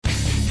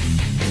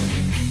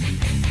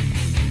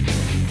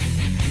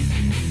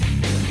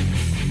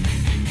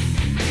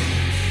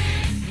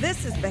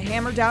the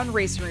Hammer Down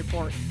Racing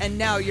Report. And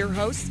now your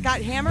hosts,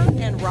 Scott Hammer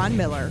and Ron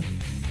Miller.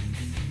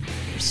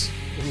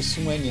 It was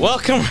swinging.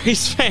 Welcome,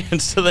 race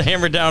fans, to the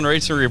Hammer Down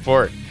Racing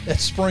Report. That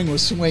spring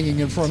was swinging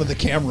in front of the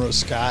camera,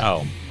 Scott.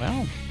 Oh,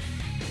 well.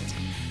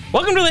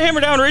 Welcome to the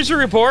Hammer Down Racing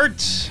Report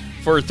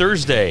for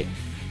Thursday,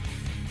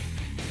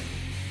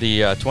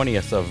 the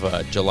 20th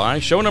of July.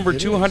 Show number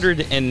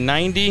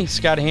 290.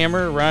 Scott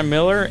Hammer, Ron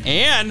Miller,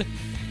 and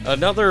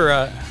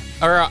another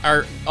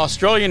our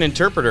Australian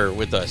interpreter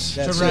with us.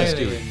 That's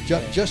right.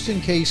 Just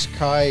in case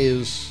Kai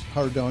is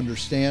hard to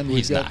understand.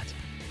 He's not.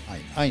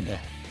 I know.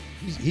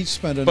 He's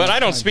spent enough But I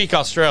don't time. speak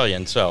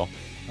Australian, so.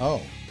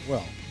 Oh,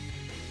 well.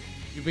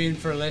 You're being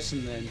for a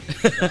lesson then.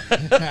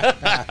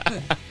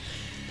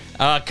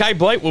 Kai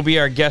Blight will be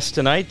our guest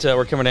tonight.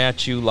 We're coming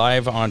at you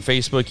live on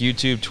Facebook,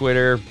 YouTube,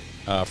 Twitter,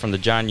 from the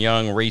John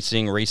Young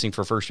Racing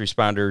for First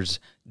Responders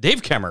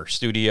Dave Kemmer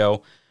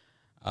studio.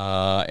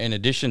 In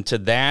addition to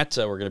that,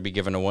 we're going to be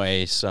giving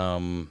away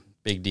some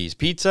Big D's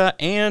Pizza,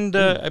 and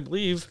I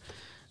believe,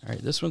 all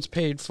right, this one's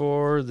paid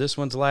for. This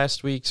one's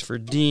last week's for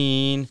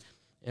Dean,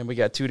 and we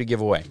got two to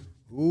give away.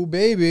 Ooh,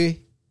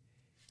 baby.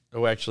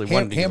 Oh, actually,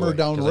 one to give Hammer away,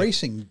 Down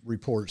Racing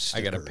Report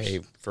stickers. I got to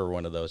pay for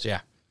one of those, yeah.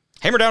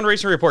 Hammer Down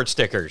Racing Report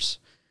stickers.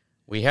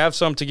 We have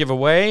some to give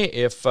away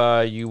if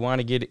you want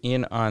to get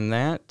in on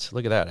that.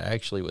 Look at that. I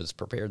actually was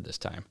prepared this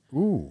time.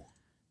 Ooh.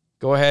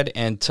 Go ahead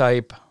and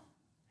type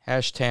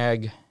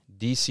hashtag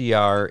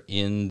DCR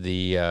in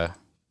the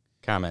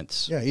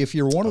comments. Yeah, if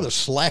you're one of the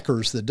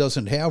slackers that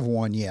doesn't have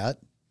one yet,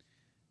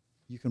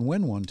 you can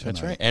win one tonight.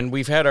 That's right. And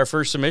we've had our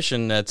first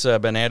submission that's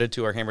been added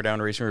to our Hammer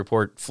Down Racing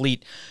Report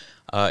fleet.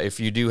 If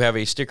you do have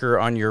a sticker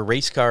on your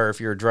race car, if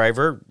you're a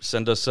driver,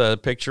 send us a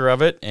picture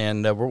of it,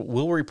 and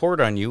we'll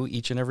report on you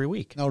each and every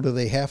week. Now, do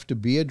they have to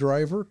be a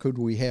driver? Could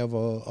we have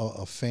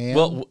a fan?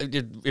 Well,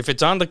 if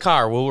it's on the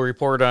car, we'll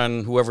report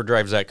on whoever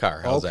drives that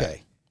car. How's okay. that?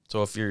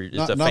 So if you're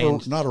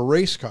not a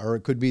race car,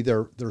 it could be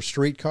their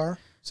street car.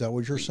 Is that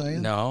what you're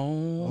saying?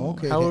 No.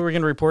 Okay. How are we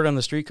going to report on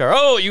the street car?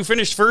 Oh, you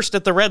finished first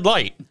at the red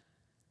light.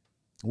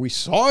 We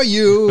saw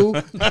you.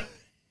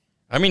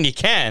 I mean, you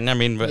can. I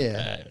mean, but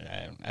Yeah.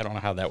 I don't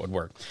know how that would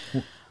work.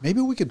 Maybe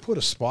we could put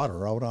a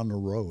spotter out on the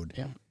road.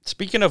 Yeah.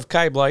 Speaking of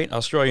Kai Blight,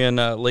 Australian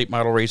late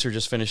model racer,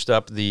 just finished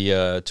up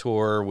the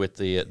tour with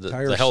the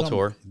Hell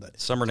Tour,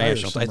 Summer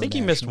Nationals. I think he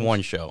missed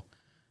one show.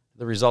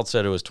 The results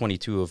said it was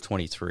 22 of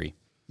 23.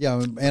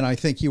 Yeah, and I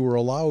think you were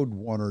allowed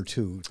one or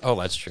two. Oh,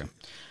 that's true.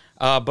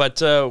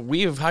 But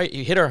we've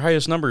hit our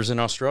highest numbers in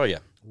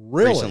Australia.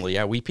 Really? Recently,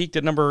 yeah. We peaked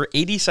at number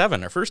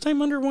 87, our first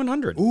time under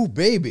 100. Ooh,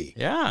 baby.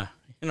 Yeah.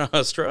 In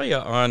Australia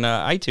on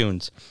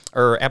iTunes,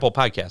 or Apple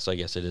Podcasts, I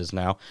guess it is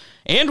now.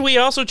 And we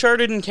also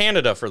charted in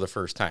Canada for the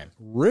first time.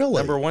 Really?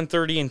 Number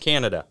 130 in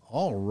Canada.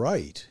 All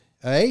right.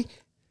 Hey?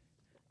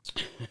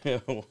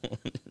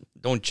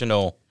 Don't you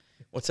know?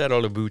 What's that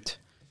all about?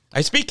 I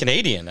speak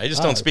Canadian. I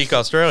just don't speak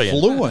Australian.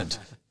 Fluent.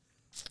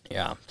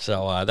 Yeah,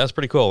 so that's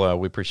pretty cool.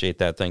 We appreciate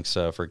that. Thanks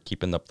for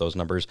keeping up those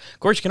numbers. Of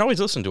course, you can always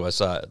listen to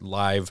us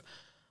live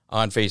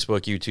on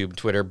Facebook, YouTube,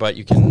 Twitter, but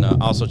you can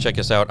also check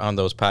us out on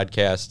those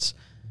podcasts.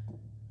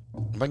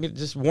 If I could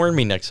just warn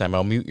me next time,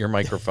 I'll mute your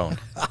microphone.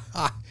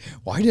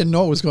 Well, I didn't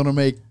know it was going to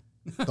make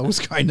those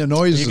kind of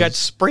noises. You got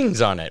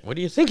springs on it. What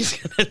do you think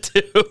it's going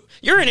to do?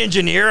 You're an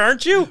engineer,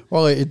 aren't you?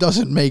 Well, it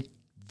doesn't make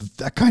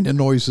that kind of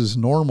noises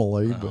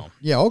normally. No. But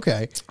yeah,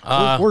 okay.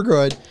 We're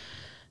good.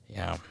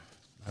 Yeah,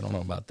 I don't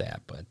know about that,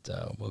 but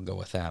we'll go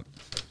with that.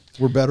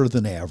 We're better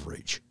than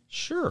average.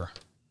 Sure.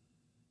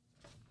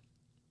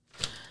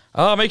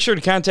 Make sure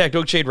to contact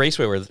Oakshade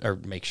Raceway, or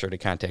make sure to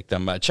contact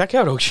them. Check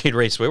out Oakshade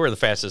Raceway. We're the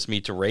fastest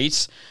meet to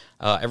race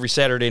every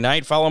Saturday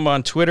night. Follow them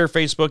on Twitter,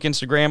 Facebook,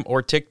 Instagram,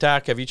 or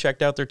TikTok. Have you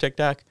checked out their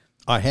TikTok?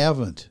 I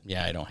haven't.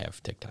 Yeah, I don't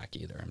have TikTok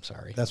either. I'm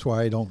sorry. That's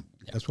why I don't.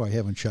 Yeah. That's why I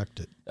haven't checked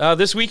it.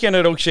 This weekend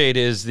at Oakshade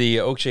is the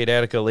Oakshade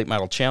Attica Late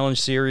Model Challenge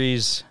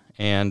Series,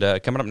 and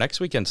coming up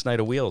next weekend, Night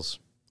of Wheels,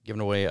 giving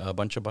away a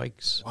bunch of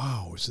bikes.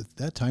 Wow, is it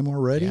that time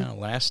already? Yeah,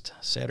 last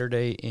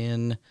Saturday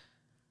in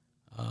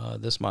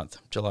this month,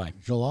 July.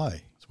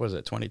 July. So what is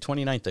it,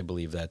 29th, I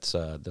believe that's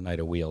the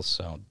Night of Wheels,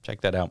 so check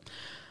that out.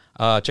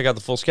 Check out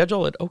the full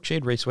schedule at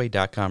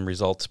oakshaderaceway.com.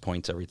 Results,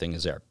 points, everything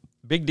is there.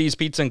 Big D's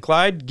Pizza in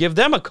Clyde, give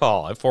them a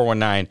call at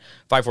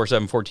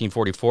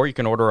 419-547-1444. You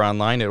can order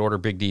online at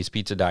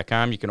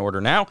orderbigdspizza.com. You can order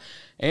now,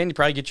 and you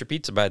probably get your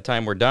pizza by the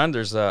time we're done.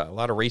 There's a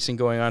lot of racing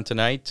going on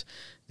tonight.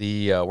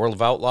 The World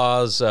of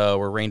Outlaws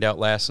were rained out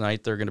last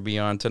night. They're going to be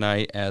on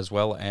tonight, as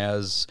well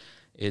as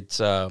it's,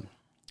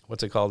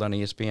 what's it called on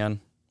ESPN?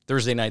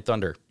 Thursday Night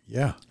Thunder.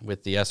 Yeah.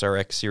 With the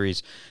SRX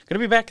series. Going to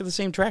be back at the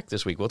same track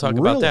this week. We'll talk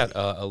about that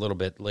a little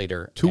bit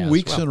later. 2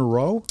 weeks in a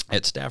row?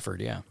 At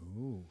Stafford, yeah.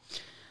 Ooh.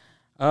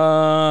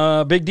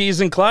 Big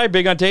D's and Clyde,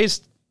 big on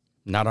taste,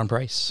 not on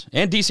price.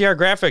 And DCR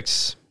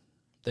Graphics.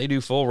 They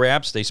do full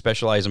wraps. They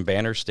specialize in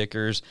banner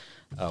stickers,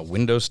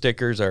 window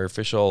stickers, our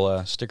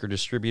official sticker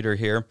distributor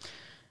here.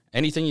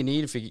 Anything you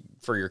need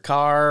for your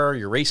car,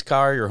 your race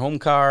car, your home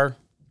car,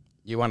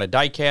 you want a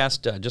die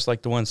cast, just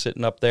like the one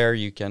sitting up there,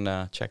 you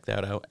can check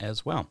that out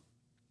as well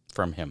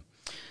from him.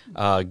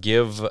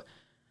 Give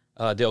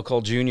Dale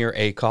Cole Jr.,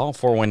 a call,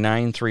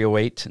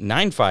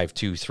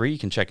 419-308-9523. You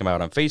can check him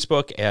out on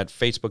Facebook at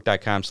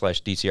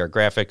facebook.com/DCR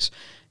Graphics.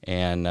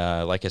 And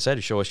like I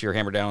said, show us your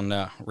Hammer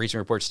Down Racing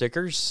Report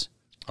stickers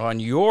on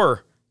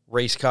your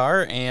race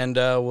car, and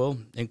we'll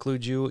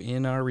include you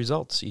in our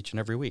results each and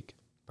every week.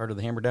 Part of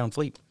the Hammer Down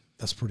fleet.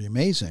 That's pretty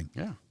amazing.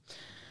 Yeah.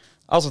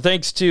 Also,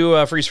 thanks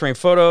to Freeze Frame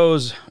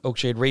Photos,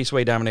 Oakshade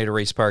Raceway, Dominator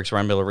Race Parks,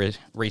 Ron Miller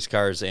Race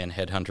Cars, and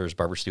Headhunters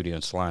Barber Studio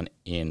and Salon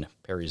in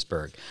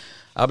Perrysburg.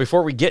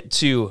 Before we get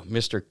to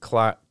Mr.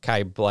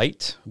 Kai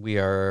Blight, we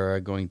are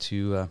going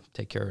to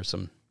take care of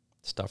some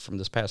stuff from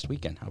this past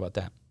weekend. How about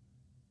that?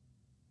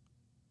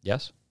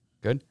 Yes?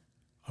 Good?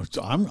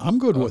 I'm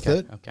good with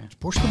it. Okay. Just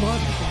push the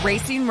button.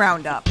 Racing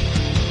Roundup.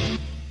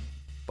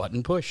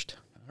 Button pushed.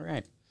 All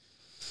right.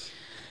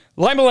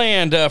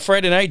 Limaland,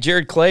 Friday night,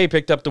 Jared Clay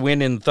picked up the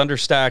win in the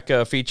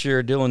Thunderstock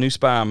feature. Dylan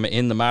Nussbaum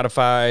in the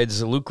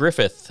Modifieds. Luke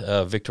Griffith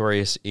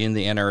victorious in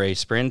the NRA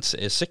Sprints.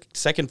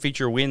 Second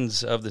feature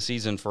wins of the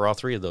season for all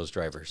three of those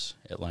drivers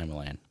at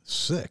Limaland.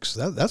 6.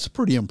 That's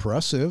pretty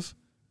impressive.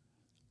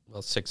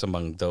 Well, 6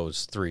 among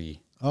those 3.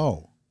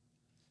 Oh.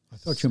 I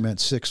thought you meant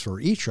 6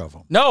 for each of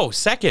them. No,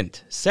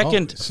 second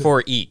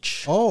for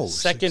each. Oh,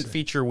 second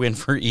feature win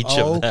for each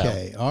of them.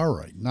 Okay, all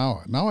right.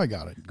 Now I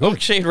got it. Good.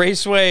 Oakshade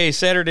Raceway,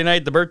 Saturday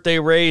night, the birthday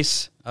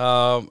race.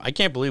 I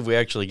can't believe we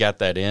actually got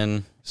that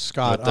in.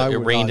 Scott, it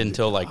rained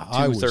until like 2:30.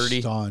 I was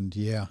stunned,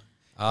 yeah.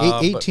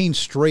 18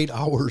 straight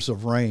hours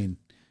of rain.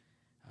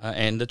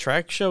 And the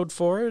track showed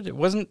for it. It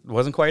wasn't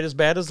quite as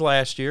bad as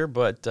last year,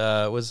 but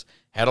it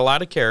had a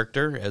lot of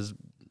character, as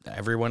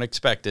everyone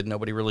expected.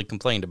 Nobody really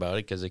complained about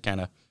it because it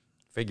kind of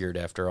figured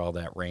after all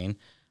that rain.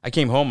 I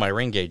came home, my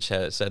rain gauge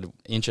said 1.5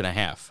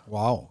 inches.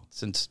 Wow.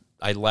 Since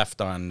I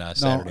left on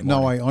Saturday morning.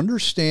 Now, I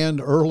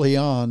understand early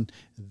on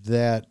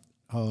that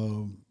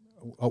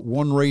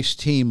one race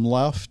team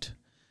left,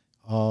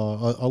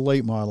 a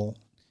late model,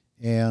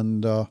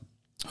 and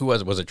who was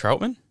it? Was it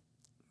Troutman?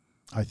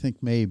 I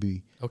think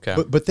maybe. Okay.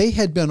 But they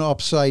had been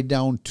upside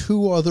down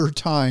 2 other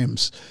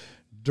times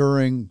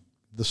during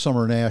the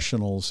Summer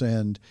Nationals,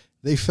 and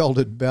they felt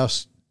it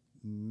best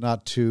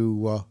not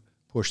to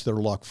push their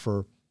luck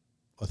for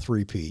a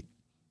three-peat.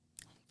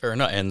 Fair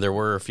enough. And there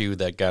were a few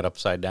that got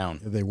upside down.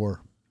 They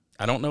were.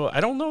 I don't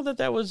know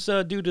that was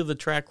due to the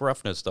track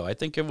roughness, though. I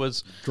think it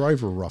was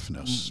driver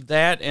roughness.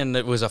 That, and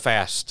it was a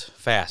fast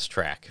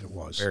track. It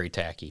was. Very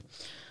tacky.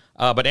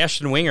 But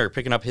Ashton Winger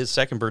picking up his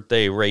second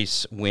birthday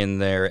race win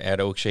there at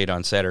Oakshade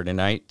on Saturday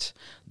night.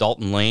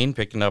 Dalton Lane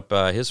picking up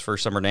his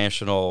first Summer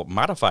National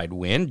modified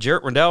win.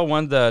 Jarrett Rendell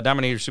won the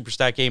Dominator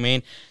Superstock A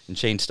main, and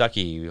Shane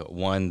Stuckey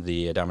won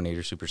the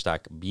Dominator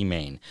Superstock B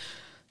main.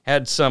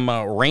 Had some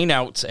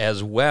rainouts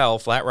as well.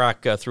 Flat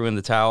Rock threw in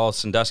the towel.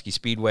 Sandusky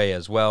Speedway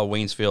as well.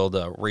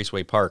 Waynesfield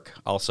Raceway Park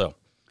also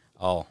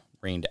all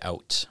rained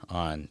out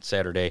on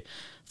Saturday.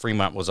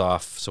 Fremont was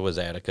off, so was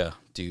Attica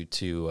due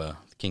to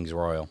Kings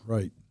Royal.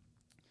 Right.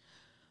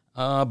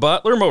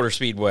 Butler Motor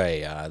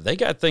Speedway, they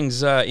got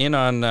things in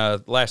on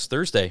last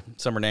Thursday,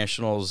 Summer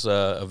Nationals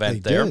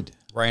event they there. Did.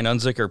 Ryan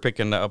Unzicker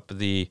picking up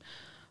the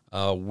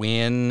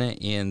win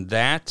in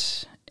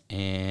that,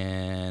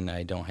 and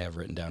I don't have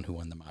written down who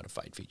won the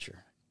modified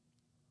feature.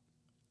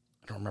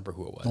 I don't remember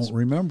who it was. Don't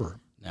remember.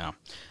 No.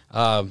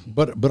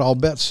 But I'll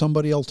bet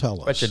somebody will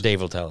tell us. Bet you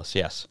Dave will tell us,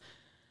 yes.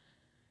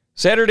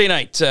 Saturday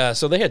night,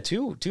 so they had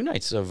two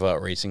nights of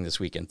racing this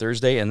weekend.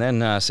 Thursday and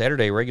then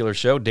Saturday regular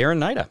show. Darren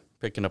Nida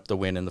picking up the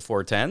win in the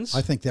 410s.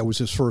 I think that was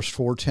his first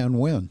 410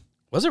 win.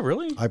 Was it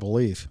really? I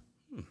believe.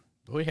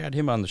 We had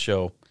him on the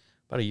show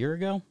about a year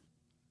ago.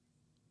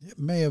 It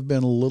may have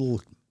been a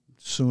little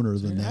sooner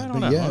than that, I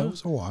don't but know. yeah, it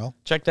was a while.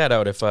 Check that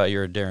out if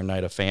you're a Darren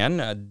Nida fan.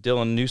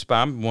 Dylan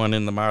Nussbaum won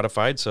in the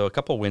modified, so a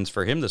couple wins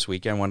for him this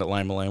weekend. One at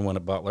Lima Lane, one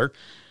at Butler.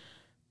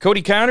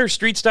 Cody Conner,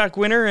 street stock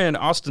winner, and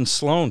Austin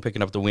Sloan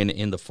picking up the win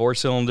in the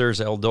 4-cylinders.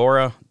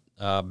 Eldora,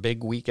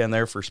 big weekend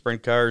there for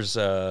sprint cars.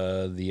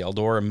 The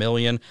Eldora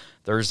Million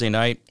Thursday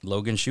night.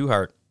 Logan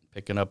Schuhart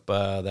picking up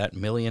that $1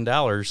 million.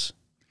 Now,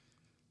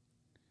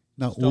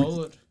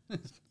 Stole it.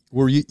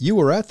 were you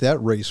were at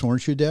that race,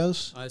 weren't you, Des?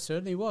 I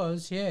certainly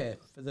was, yeah.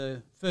 For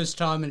the first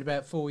time in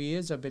about 4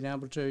 years, I've been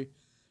able to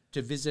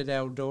visit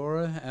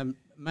Eldora,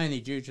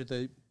 mainly due to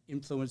the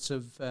influence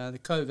of the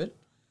COVID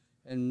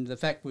and the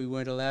fact we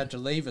weren't allowed to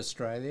leave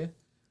Australia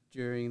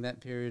during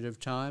that period of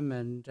time.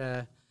 And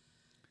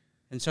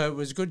so it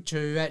was good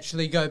to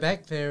actually go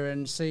back there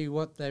and see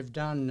what they've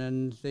done,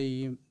 and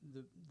the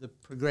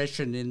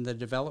progression in the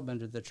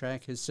development of the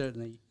track is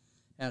certainly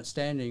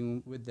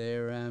outstanding with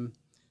their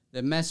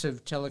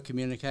massive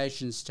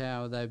telecommunications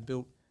tower they've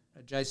built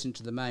adjacent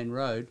to the main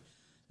road.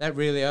 That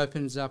really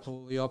opens up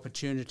all the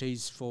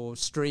opportunities for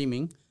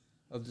streaming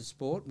of the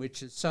sport,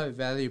 which is so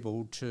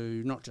valuable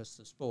to not just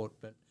the sport,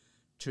 but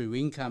to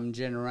income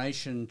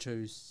generation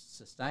to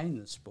sustain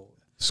the sport.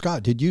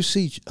 Scott, did you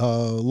see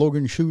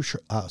Logan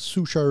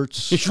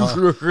Schuchart's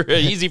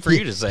Easy for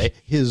you to say.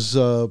 His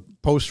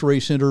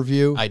post-race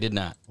interview? I did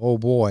not. Oh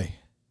boy,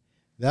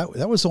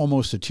 that was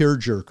almost a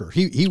tearjerker.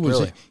 He was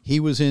Really? he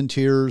was in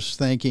tears,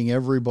 thanking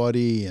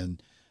everybody,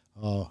 and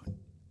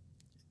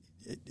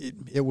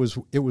it was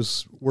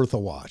worth a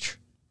watch.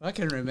 I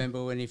can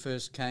remember when he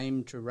first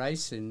came to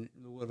race in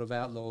the World of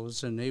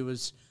Outlaws, and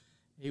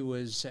he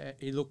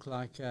looked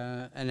like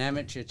an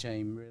amateur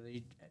team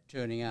really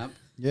turning up,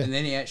 and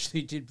then he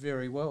actually did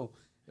very well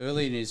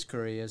early in his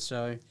career.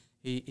 So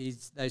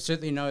they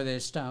certainly know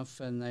their stuff,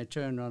 and they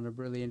turned on a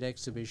brilliant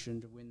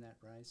exhibition to win that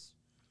race.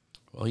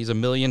 Well, he's $1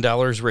 million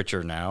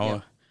richer now.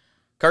 Yep.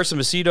 Carson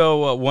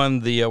Macedo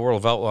won the World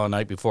of Outlaw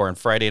night before, and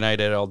Friday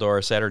night at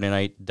Eldora, Saturday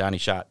night, Donnie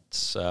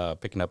Schatz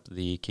picking up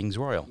the Kings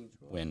Royal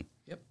win.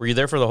 Yep. Were you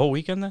there for the whole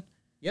weekend then?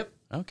 Yep.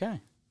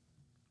 Okay.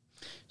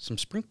 Some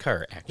sprint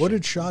car action. What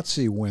did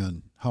Schatzy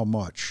win? How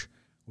much?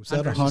 Was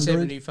that 100?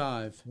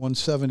 175.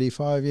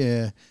 175,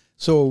 yeah.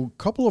 So a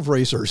couple of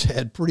racers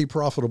had pretty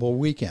profitable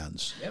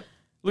weekends. Yep.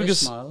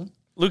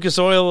 Lucas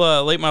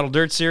Oil Late Model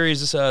Dirt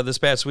Series this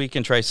past week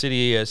in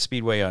Tri-City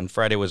Speedway on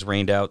Friday was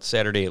rained out.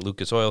 Saturday at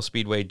Lucas Oil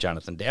Speedway,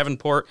 Jonathan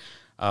Davenport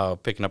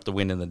picking up the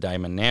win in the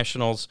Diamond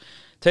Nationals.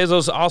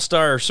 Tezos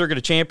All-Star Circuit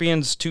of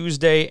Champions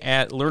Tuesday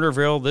at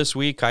Lernerville this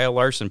week. Kyle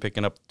Larson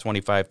picking up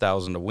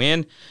 $25,000 to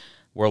win.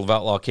 World of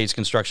Outlaw Case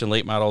Construction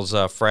Late Models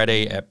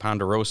Friday at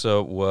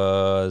Ponderosa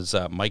was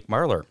Mike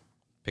Marlar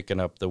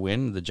picking up the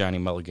win, the Johnny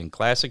Mulligan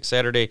Classic.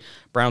 Saturday,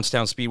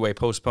 Brownstown Speedway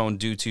postponed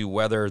due to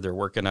weather. They're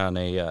working on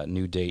a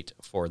new date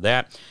for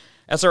that.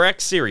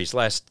 SRX Series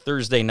last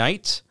Thursday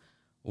night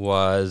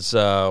was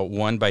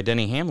won by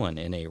Denny Hamlin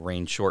in a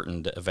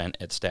rain-shortened event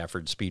at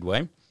Stafford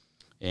Speedway.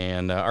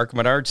 And Arc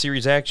Menard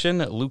Series action,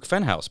 Luke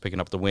Fenhouse picking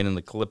up the win in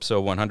the Calypso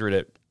 100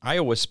 at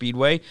Iowa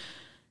Speedway.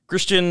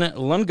 Christian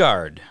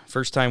Lundgaard,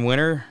 first-time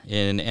winner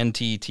in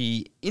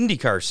NTT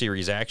IndyCar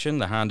Series action,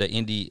 the Honda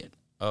Indy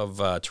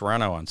of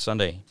Toronto on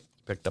Sunday,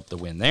 picked up the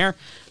win there.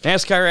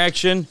 NASCAR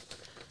action,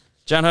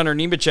 John Hunter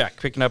Nemechek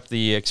picking up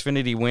the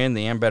Xfinity win,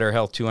 the Ambetter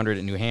Health 200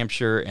 at New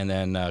Hampshire, and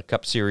then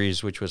Cup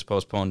Series, which was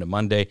postponed to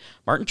Monday.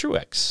 Martin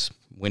Truex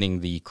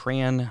winning the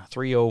Cran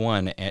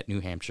 301 at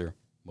New Hampshire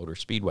Motor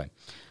Speedway.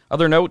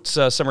 Other notes,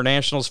 Summer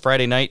Nationals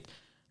Friday night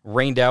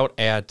rained out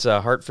at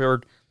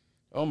Hartford.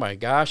 Oh, my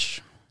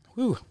gosh.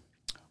 Whew.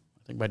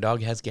 I think my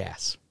dog has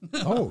gas.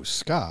 Oh,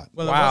 Scott.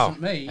 Well, wow. It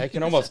wasn't me. I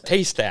can almost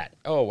taste that.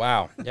 Oh,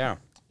 wow. Yeah.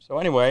 So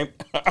anyway,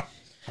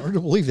 hard to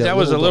believe that. That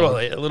was a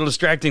little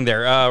distracting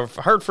there.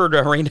 Hartford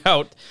rained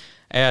out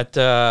at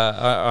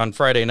on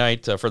Friday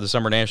night for the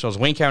Summer Nationals.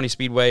 Wayne County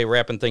Speedway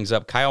wrapping things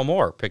up. Kyle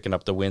Moore picking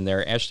up the win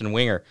there. Ashton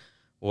Winger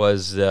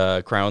was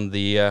crowned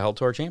the Hell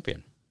Tour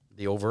champion,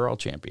 the overall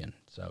champion.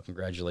 So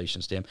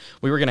congratulations to him.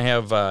 We were going to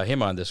have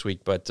him on this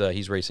week, but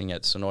he's racing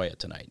at Sonoya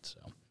tonight,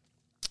 so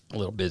a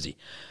little busy.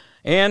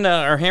 And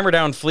our Hammer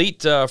Down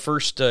Fleet,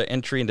 first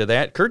entry into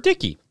that, Kurt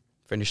Dickey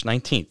finished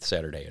 19th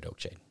Saturday at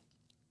Oakshade.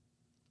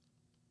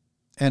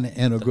 And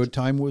a good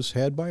time was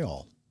had by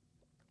all.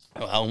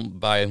 Well,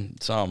 by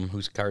some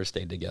whose cars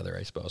stayed together,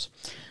 I suppose.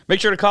 Make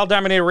sure to call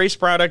Dominator Race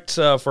Products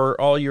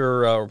for all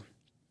your,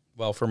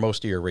 for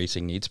most of your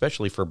racing needs,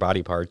 especially for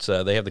body parts.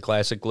 They have the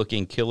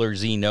classic-looking Killer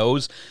Z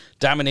nose,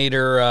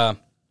 Dominator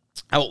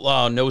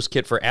Outlaw nose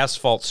kit for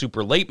asphalt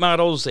super late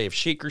models. They have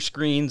shaker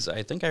screens.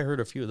 I think I heard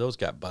a few of those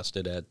got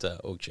busted at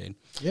Oakshade.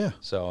 Yeah.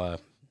 So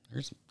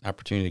there's an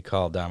opportunity to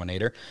call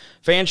Dominator.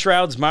 Fan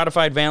shrouds,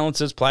 modified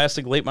valances,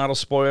 plastic late model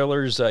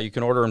spoilers. You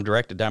can order them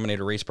direct at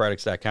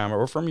DominatorRaceProducts.com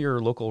or from your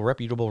local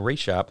reputable race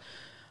shop,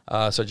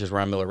 such as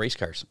Ron Miller Race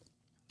Cars.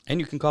 And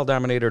you can call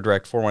Dominator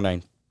direct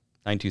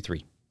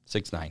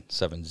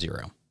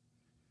 419-923-6970. How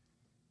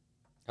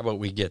about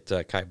we get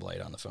Kai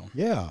Blight on the phone?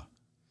 Yeah.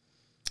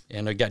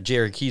 And I got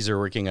Jerry Keyser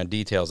working on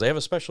details. They have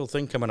a special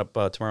thing coming up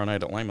tomorrow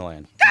night at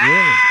Limeland.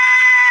 Yeah.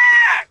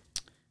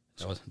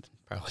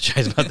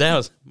 Apologize about that. That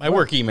was my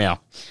work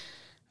email.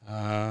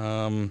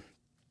 That's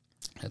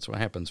what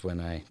happens when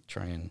I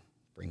try and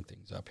bring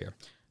things up here.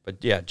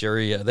 But yeah,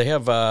 Jerry, they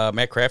have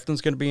Matt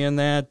Crafton's going to be in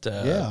that.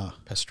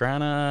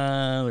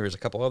 Pastrana. There's a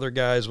couple other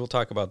guys. We'll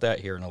talk about that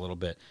here in a little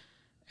bit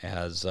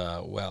as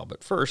well.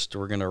 But first,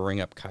 we're going to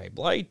ring up Kai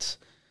Blight.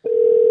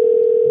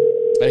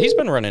 He's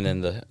been running in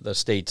the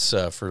States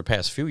for the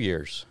past few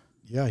years.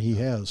 Yeah, he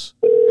has.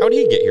 How did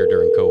he get here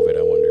during COVID,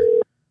 I wonder?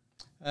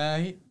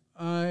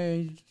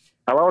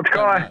 Hello, it's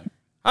Kai.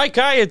 Hi,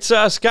 Kai. It's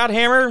Scott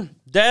Hammer,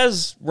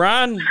 Des,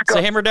 Ron. It's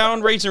a Hammer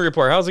Down Racing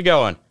Report. How's it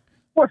going?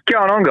 What's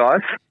going on,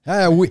 guys?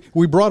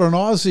 We brought an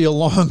Aussie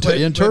along to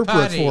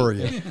interpret for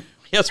you.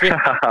 Yes,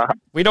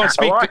 we don't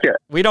speak. I like it.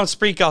 We don't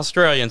speak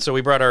Australian, so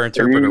we brought our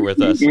interpreter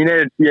with us.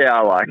 Yeah,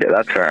 I like it.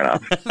 That's fair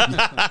enough.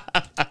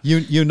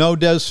 You know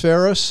Des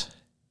Ferris?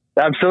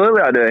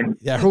 Absolutely, I do.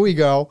 Yeah, here we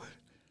go.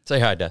 Say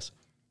hi, Des.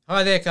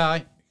 Hi there,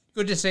 Kai.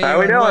 Good to see you.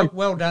 How we doing?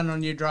 Well done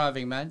on your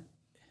driving, man.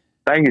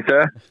 Thank you,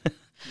 sir.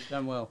 You've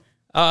done well.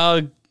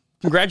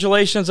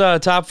 Congratulations on a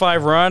top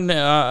 5 run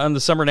on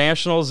the Summer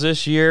Nationals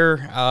this year.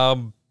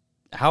 How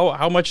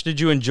much did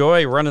you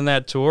enjoy running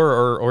that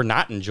tour, or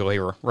not enjoy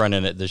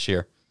running it this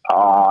year?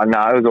 Oh,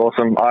 no, it was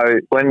awesome.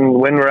 When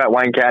we were at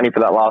Wayne County for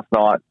that last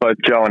night, both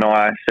Joe and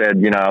I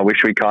said, I wish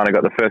we kind of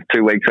got the first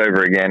 2 weeks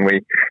over again.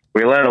 We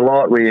learned a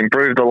lot, we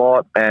improved a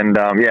lot, and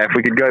if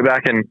we could go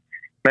back and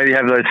maybe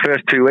have those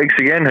first 2 weeks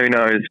again, who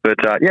knows? But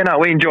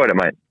we enjoyed it,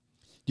 mate.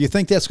 Do you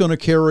think that's going to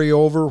carry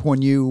over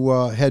when you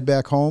head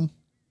back home?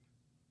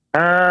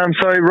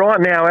 So right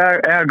now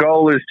our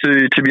goal is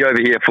to be over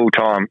here full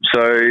time.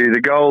 So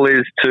the goal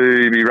is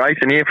to be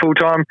racing here full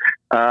time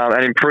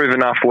and improve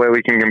enough where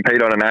we can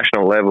compete on a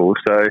national level.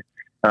 So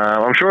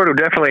I'm sure it'll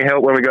definitely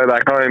help when we go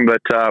back home,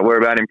 but we're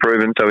about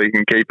improving so we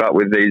can keep up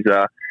with these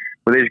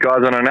guys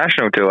on a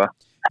national tour.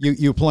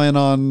 You plan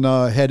on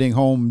heading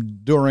home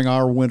during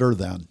our winter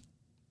then?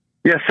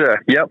 Yes, sir.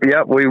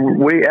 Yep.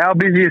 We our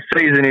busiest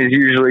season is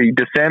usually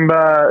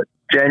December,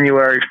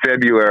 January,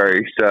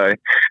 February. So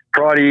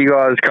prior to you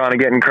guys kind of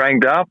getting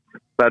cranked up,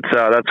 that's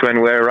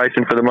when we're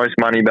racing for the most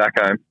money back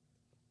home.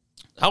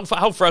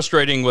 How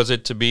frustrating was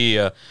it to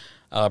be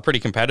pretty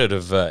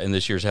competitive in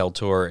this year's Hell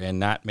Tour and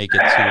not make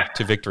it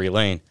to victory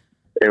lane?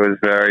 It was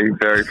very,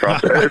 very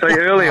frustrating. So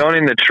early on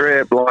in the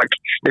trip, like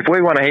if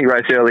we won a heat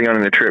race early on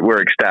in the trip,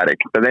 we're ecstatic.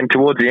 But then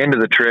towards the end of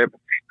the trip,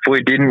 if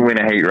we didn't win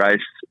a heat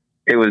race,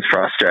 it was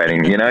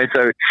frustrating, you know.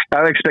 So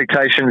our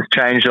expectations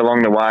changed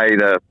along the way.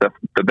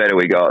 The better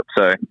we got.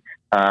 So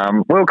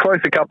we were close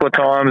a couple of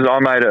times. I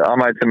made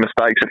some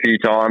mistakes a few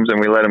times, and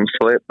we let them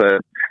slip.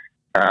 But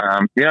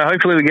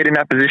hopefully we get in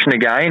that position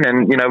again,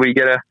 and we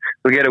get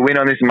a win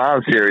on this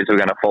Mars series. We're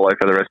going to follow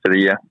for the rest of the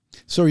year.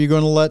 So you're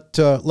going to let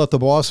the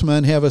boss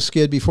man have a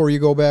skid before you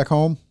go back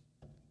home?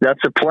 That's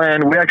the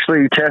plan. We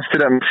actually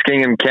tested at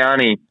Muskingum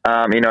County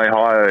in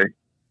Ohio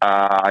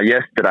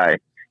yesterday,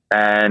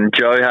 and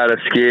Joe had a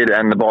skid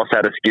and the boss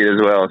had a skid as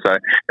well. So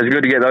it's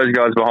good to get those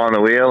guys behind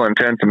the wheel and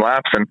turn some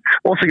laps, and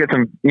also get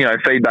some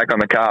feedback on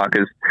the car,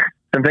 because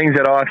some things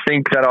that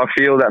I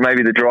feel that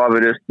maybe the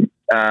driver just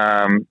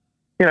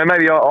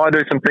maybe I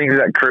do some things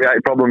that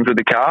create problems with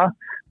the car.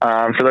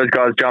 So those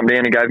guys jumped in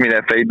and gave me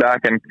their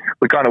feedback, and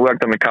we kind of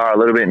worked on the car a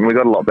little bit, and we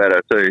got a lot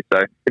better too.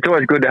 So it's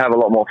always good to have a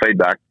lot more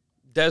feedback.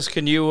 Des,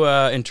 can you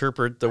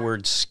interpret the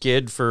word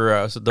skid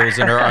for those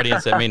in our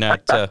audience that may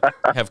not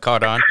have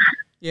caught on?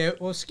 Yeah,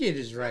 well, skid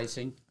is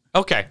racing.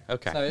 Okay.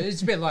 So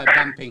it's a bit like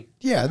bumping.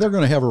 Yeah, they're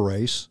going to have a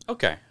race.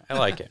 Okay, I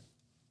like it.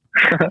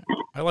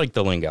 I like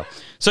the lingo.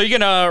 So you're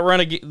gonna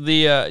run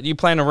you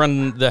plan to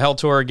run the Hell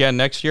Tour again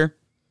next year?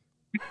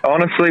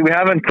 Honestly, we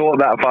haven't thought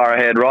that far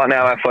ahead. Right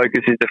now, our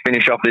focus is to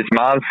finish off this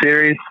Mars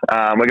series.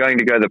 We're going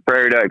to go the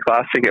Prairie Dirt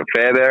Classic at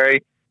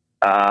Fairbury.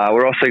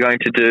 We're also going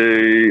to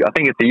do, I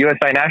think it's the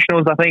USA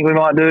Nationals, I think we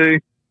might do,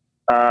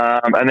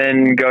 and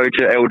then go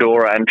to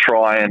Eldora and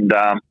try and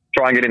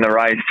get in the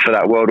race for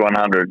that World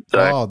 100.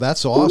 So,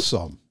 that's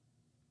awesome.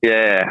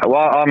 Yeah,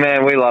 well,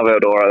 man, we love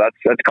Eldora.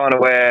 That's kind of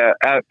where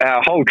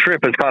our whole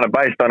trip is kind of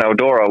based on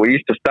Eldora. We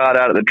used to start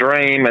out at the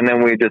Dream, and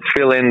then we just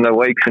fill in the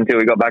weeks until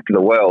we got back to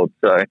the World.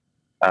 So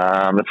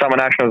the Summer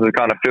Nationals have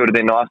kind of filled it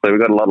in nicely.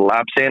 We've got a lot of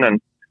laps in, and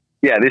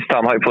yeah, this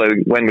time,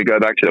 hopefully, when we go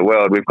back to the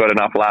World, we've got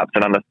enough laps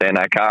and understand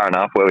our car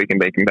enough where we can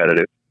be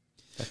competitive.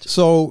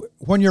 So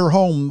when you're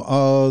home,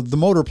 the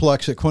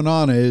Motorplex at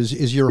Kwinana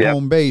is your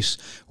home base.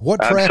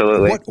 What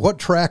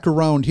track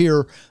around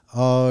here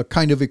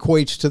kind of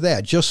equates to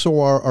that, just so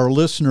our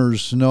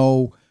listeners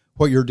know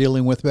what you're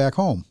dealing with back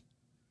home?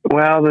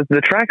 Well,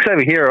 the tracks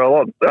over here are a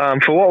lot,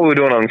 for what we were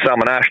doing on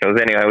Summer Nationals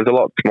anyway, it was a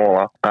lot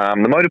smaller.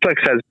 The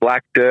Motorplex has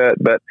black dirt,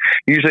 but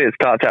usually it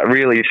starts out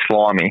really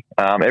slimy.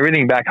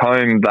 Everything back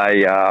home,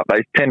 they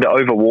tend to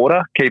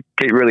overwater, keep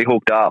really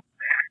hooked up.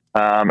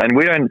 And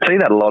we don't see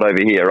that a lot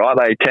over here, right?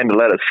 They tend to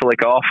let it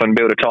slick off and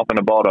build a top and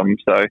a bottom.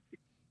 So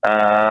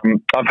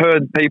I've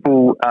heard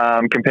people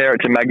compare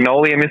it to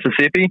Magnolia,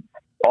 Mississippi.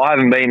 I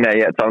haven't been there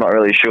yet, so I'm not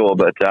really sure.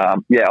 But I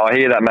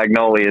hear that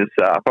Magnolia is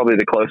probably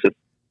the closest.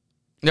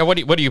 Now, what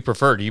do you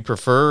prefer? Do you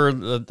prefer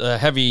a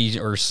heavy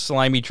or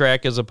slimy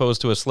track as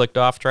opposed to a slicked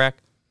off track?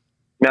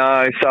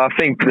 No, so I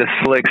think the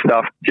slick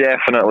stuff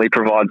definitely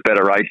provides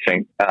better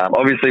racing.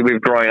 Obviously,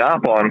 we've grown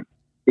up on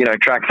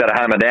tracks that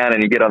are hammer down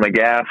and you get on the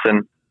gas,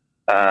 and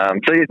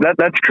so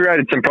that's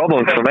created some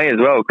problems for me as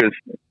well, because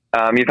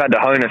you've had to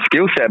hone a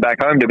skill set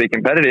back home to be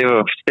competitive,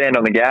 of stand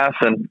on the gas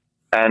and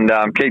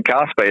keep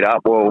car speed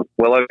up. Well,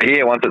 over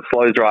here, once it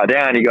slows right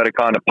down, you got to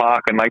kind of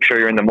park and make sure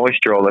you're in the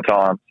moisture all the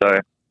time. So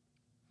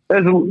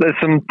there's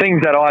some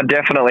things that I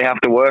definitely have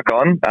to work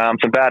on,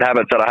 some bad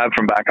habits that I have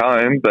from back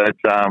home, but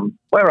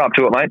we're up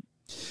to it, mate.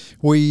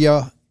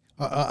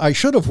 I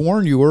should have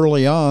warned you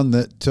early on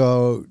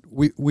that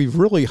we've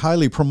really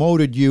highly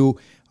promoted you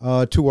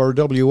to our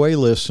WA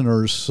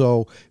listeners,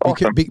 so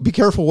awesome. be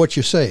careful what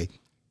you say.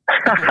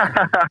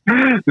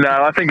 No,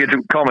 I think it's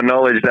common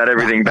knowledge that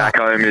everything back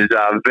home is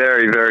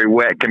very, very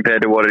wet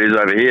compared to what it is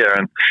over here,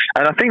 and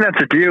I think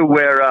that's a deal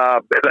where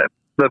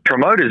the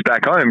promoters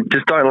back home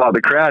just don't like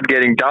the crowd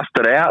getting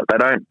dusted out.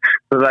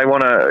 They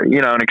want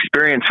an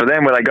experience for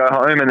them where they go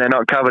home and they're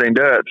not covered in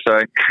dirt. So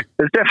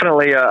there's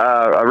definitely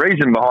a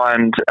reason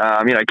behind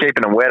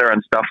keeping them wetter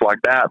and stuff like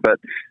that, but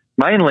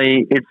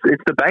mainly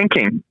it's the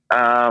banking.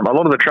 A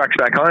lot of the tracks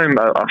back home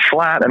are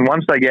flat, and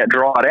once they get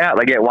dried out,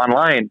 they get one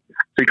lane.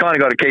 So you kind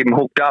of got to keep them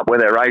hooked up where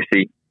they're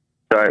racy.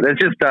 So there's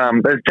just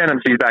there's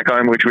tendencies back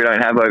home which we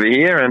don't have over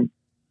here, and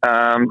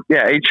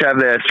each have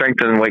their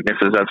strengths and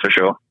weaknesses, that's for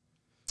sure.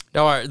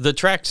 Now, the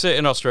tracks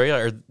in Australia,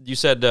 or you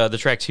said the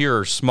tracks here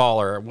are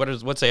smaller.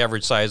 What's the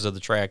average size of the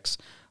tracks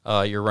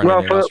you're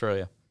running in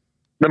Australia?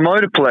 The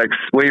Motorplex,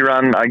 we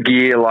run a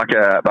gear like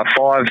a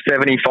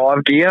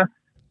 575 gear.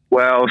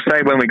 Well,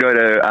 say when we go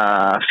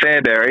to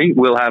Fairbury,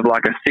 we'll have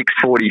like a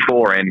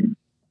 644 in.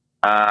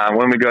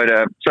 When we go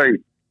to, so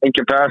in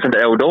comparison to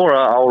Eldora,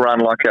 I'll run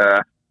like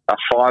a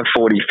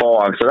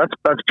 545. So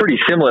that's pretty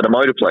similar to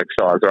Motorplex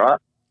size, right?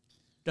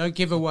 Don't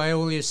give away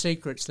all your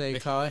secrets there,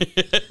 Kai.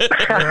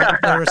 there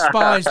are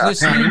spies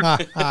listening. I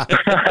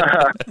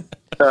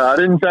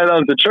didn't say that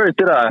was the truth,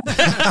 did I?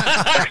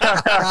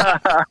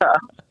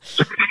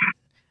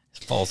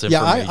 False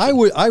information.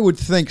 Yeah, I would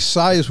think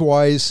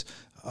size-wise,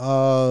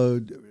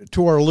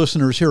 to our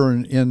listeners here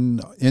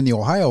in the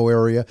Ohio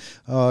area,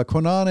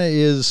 Kwinana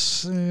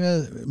is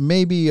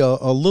maybe a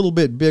little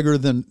bit bigger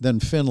than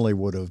Findlay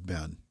would have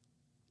been.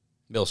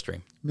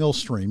 Millstream,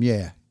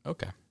 yeah.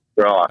 Okay.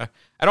 Right.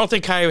 I don't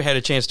think Kai had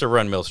a chance to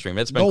run Millstream.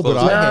 It's been closed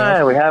down.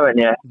 No, we haven't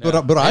yet.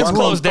 But I've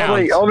closed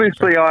down.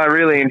 Obviously, I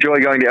really enjoy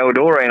going to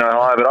Eldora in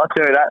Ohio, but I'll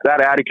tell you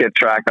that Attica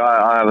track,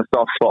 I have a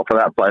soft spot for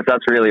that place.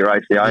 That's really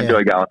racy. I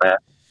enjoy going there.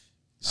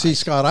 See,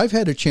 Scott, I've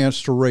had a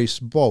chance to race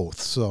both,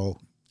 so...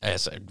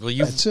 Yes, well,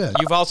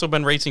 you've also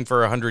been racing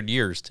for 100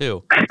 years,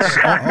 too.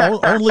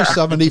 Only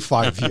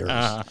 75 years.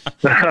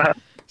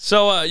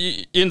 So,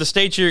 in the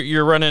States,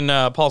 you're running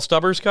Paul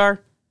Stubber's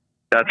car?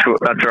 That's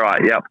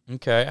right, yep.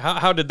 Okay.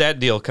 How did that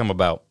deal come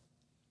about?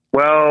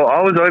 Well,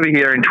 I was over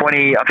here in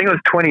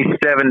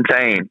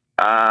 2017, and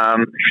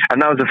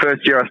that was the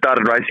first year I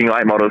started racing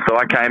late models, so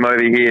I came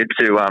over here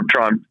to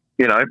try and,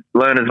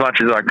 learn as much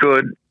as I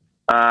could.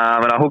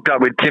 And I hooked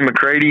up with Tim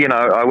McCready, and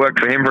I worked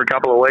for him for a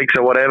couple of weeks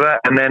or whatever.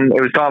 And then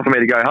it was time for me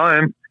to go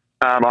home.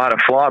 I had a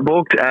flight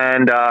booked,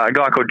 and a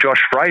guy called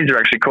Josh Fraser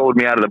actually called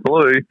me out of the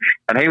blue,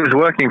 and he was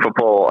working for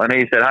Paul. And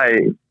he said,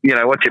 "Hey,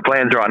 what's your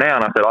plans right now?"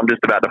 And I said, "I'm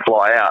just about to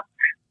fly out."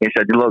 He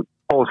said, "Look,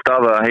 Paul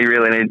Stubber, he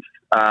really needs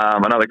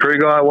another crew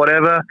guy or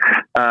whatever.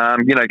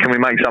 Can we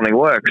make something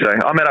work?" So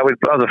I met up with.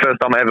 That was the first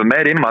time I ever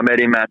met him. I met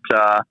him at.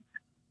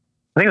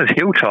 I think it was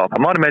Hilltop. I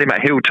might have met him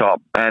at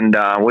Hilltop, and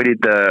we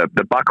did the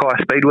Buckeye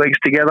Speed Weeks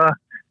together.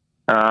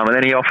 And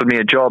then he offered me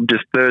a job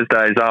just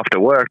Thursdays after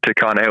work to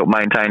kind of help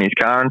maintain his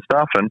car and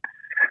stuff. And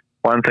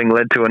one thing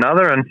led to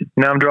another, and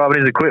now I'm driving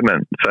his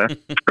equipment. So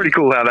it's pretty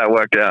cool how that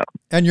worked out.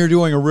 And you're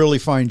doing a really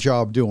fine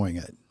job doing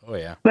it. Oh,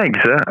 yeah. Thanks,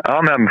 sir.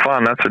 I'm having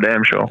fun, that's for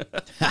damn sure.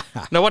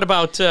 Now, what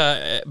about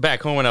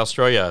back home in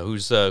Australia?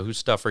 Whose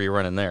stuff are you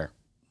running there?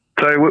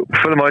 So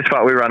for the most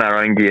part, we run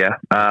our own gear.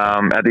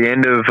 At the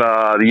end of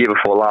the year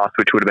before last,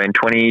 which would have been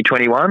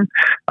 2021,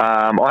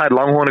 I had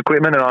Longhorn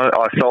equipment, and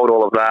I sold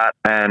all of that.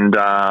 And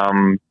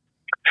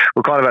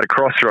we're kind of at a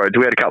crossroads.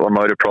 We had a couple of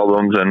motor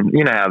problems, and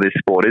you know how this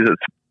sport is.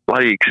 It's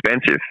bloody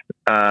expensive.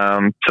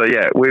 So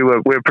yeah, we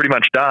were pretty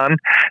much done.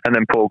 And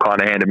then Paul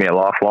kind of handed me a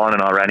lifeline,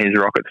 and I ran his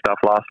rocket stuff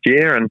last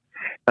year. And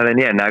then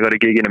now I got a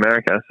gig in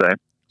America. So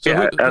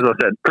yeah, as I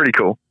said, pretty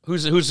cool.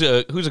 Whose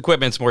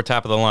equipment's more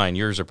top of the line,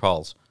 yours or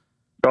Paul's?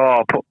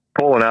 Oh,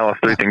 Paul and Alice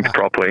do things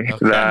properly. Okay.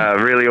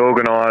 They're really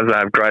organised. They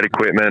have great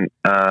equipment.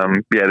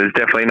 There's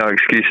definitely no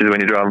excuses when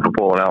you're driving for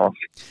Paul and Alice.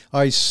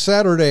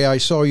 Saturday, I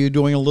saw you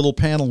doing a little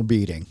panel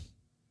beating.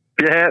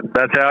 Yeah,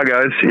 that's how it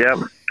goes. Yep.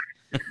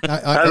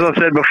 As I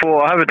said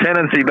before, I have a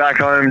tendency back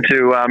home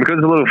to, because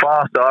it's a little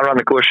faster, I run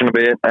the cushion a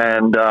bit,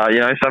 and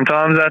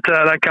sometimes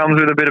that comes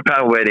with a bit of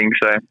panel beating.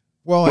 So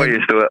we're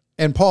used to it.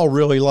 And Paul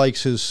really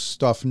likes his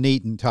stuff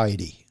neat and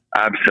tidy.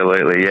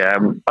 Absolutely, yeah.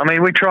 I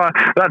mean, we try.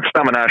 That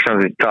Summer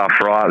Nationals is tough,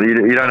 right?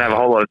 You don't have a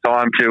whole lot of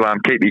time to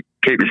keep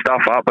your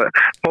stuff up, but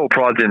Paul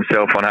prides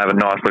himself on having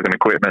nice looking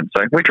equipment,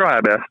 so we try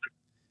our best.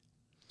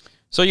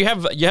 So you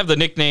have the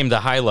nickname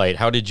The Highlight.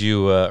 How did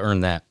you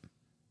earn that?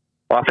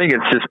 Well, I think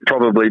it's just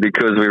probably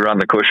because we run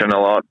the cushion a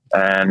lot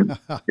and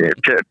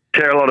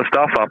tear a lot of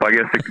stuff up. I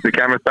guess the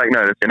cameras take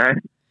notice, you know.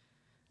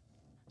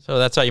 So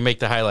that's how you make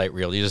the highlight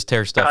reel. You just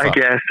tear stuff up. I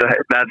guess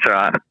that's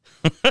right.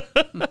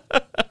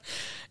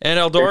 And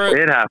Eldora,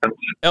 it happens.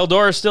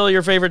 Eldora is still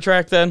your favorite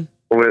track then?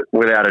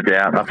 Without a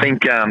doubt. I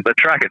think the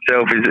track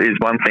itself is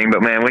one thing,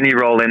 but man, when you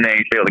roll in there,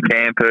 you see all the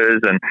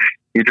campers and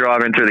you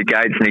drive in through the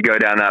gates and you go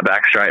down that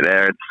back straight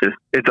there.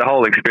 It's a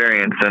whole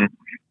experience. And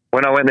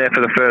when I went there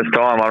for the first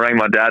time, I rang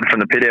my dad from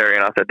the pit area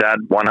and I said, "Dad,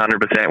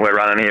 100% we're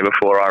running here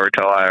before I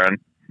retire." And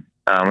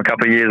a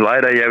couple of years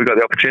later, we got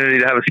the opportunity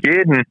to have a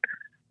skid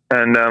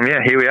and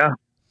here we are.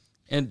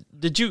 And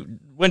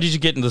when did you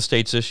get into the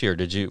States this year?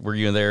 Were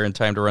you there in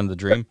time to run the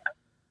Dream?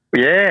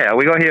 Yeah,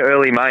 we got here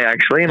early May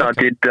actually, and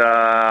okay.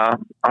 I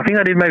think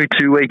I did maybe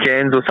 2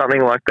 weekends or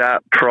something like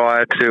that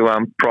prior to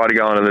going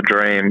to the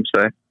Dream.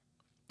 So,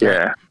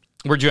 yeah.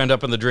 Where'd you end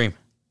up in the Dream?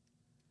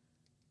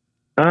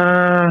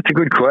 It's a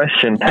good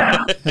question.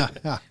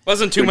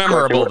 Wasn't too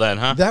memorable then,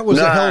 huh? That was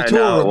a hell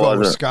tour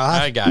ago,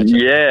 Scott. I got you.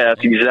 Yeah,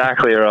 that's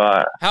exactly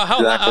right.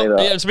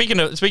 How speaking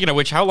of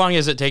which, how long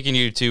is it taking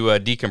you to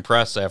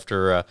decompress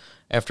after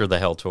the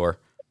hell tour?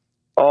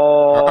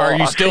 Oh, or are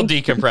you still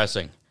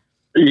decompressing?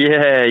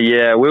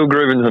 Yeah. We'll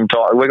groove in some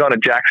tires. We're going to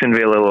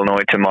Jacksonville,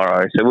 Illinois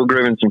tomorrow, so we'll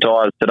groove in some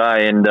tires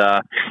today. And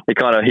it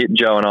kind of hit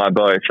Joe and I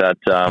both that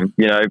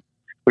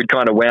we'd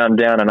kind of wound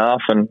down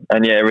enough, and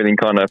everything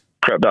kind of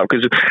crept up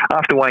because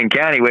after Wayne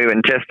County we went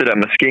and tested at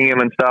Muskingum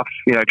and stuff,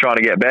 trying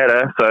to get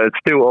better. So it's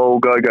still all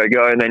go,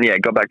 and then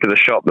got back to the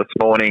shop this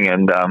morning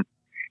and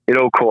it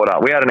all caught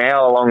up. We had an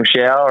hour-long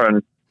shower,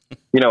 and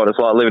you know what it's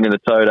like living in the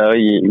Toto.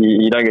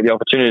 You don't get the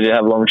opportunity to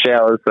have long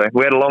showers. So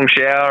we had a long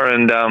shower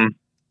and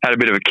had a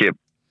bit of a kip.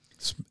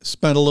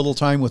 Spent a little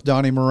time with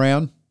Donnie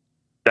Moran.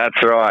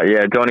 That's right.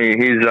 Yeah, Donnie,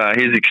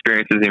 his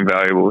experience is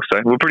invaluable. So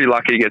we're pretty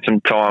lucky to get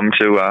some time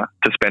to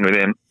spend with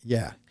him.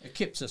 Yeah. A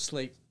kip's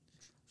asleep,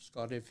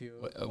 Scott, if you...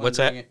 What's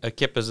that? A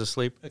kip is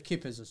asleep? A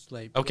kip is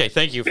asleep. Okay,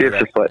 thank you for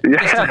Kip's that.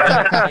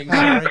 asleep.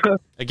 Yeah.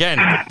 Again,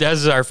 Des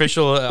is our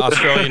official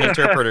Australian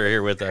interpreter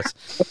here with us.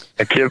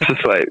 A kip's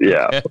asleep,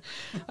 yeah.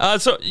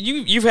 So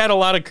you've had a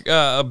lot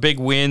of big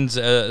wins,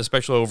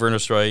 especially over in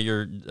Australia.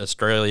 You're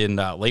Australian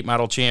late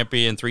model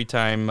champion,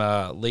 3-time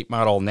late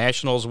model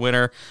nationals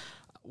winner.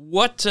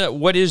 What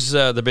is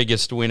the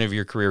biggest win of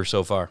your career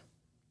so far?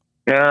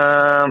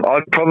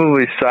 I'd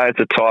probably say it's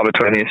a tie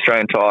between the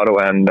Australian title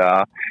and,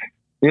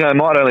 it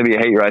might only be a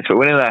heat race, but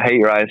winning that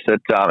heat race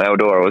at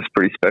Eldora was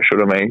pretty special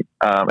to me.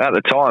 At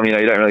the time, you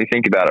don't really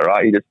think about it,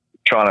 right? You're just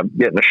trying to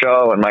get in the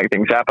show and make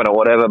things happen or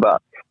whatever.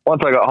 But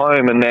once I got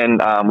home and then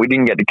we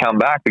didn't get to come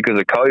back because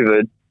of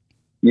COVID,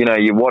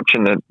 you're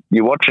watching it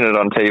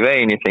on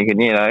TV and you're thinking,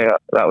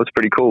 that was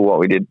pretty cool what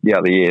we did the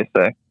other year.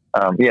 So,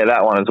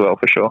 that one as well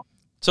for sure.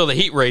 So the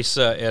heat race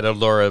at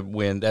Eldora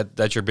win,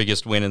 that's your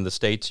biggest win in the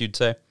States, you'd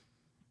say?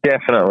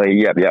 Definitely,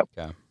 yep.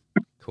 Okay,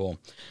 cool.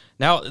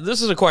 Now,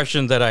 this is a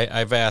question that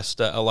I've asked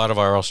a lot of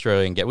our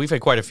Australian guests. We've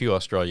had quite a few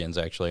Australians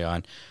actually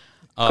on.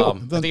 Cool.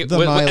 I think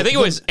it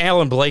was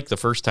Alan Blake the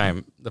first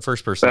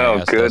person I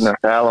asked. Oh, goodness,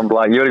 Alan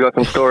Blake. You would have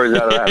got some stories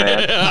out of that,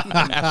 man.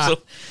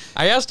 Absolutely.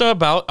 I asked him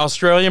about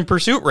Australian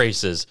pursuit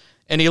races,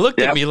 and he looked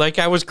at me like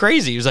I was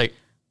crazy. He was like,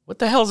 what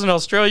the hell's an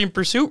Australian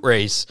pursuit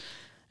race?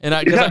 And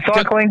Is that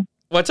cycling?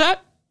 What's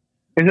that?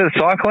 Is it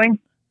cycling?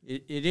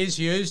 It is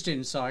used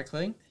in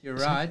cycling. You're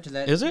right.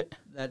 Is it?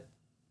 That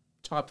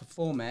type of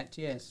format,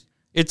 yes.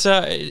 It's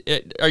are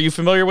you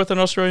familiar with an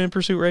Australian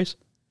pursuit race?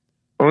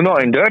 Well,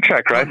 not in dirt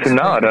track racing.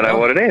 No, I don't know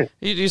what it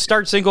is. You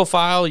start single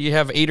file. You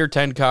have 8 or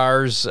 10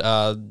 cars.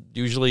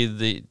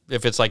 Usually,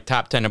 if it's like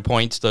top 10 in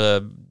points,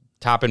 the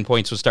top in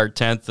points would start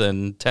 10th,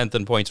 and 10th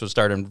in points would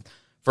start in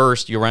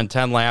first. You run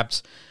 10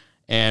 laps,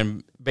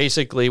 and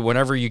basically,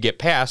 whenever you get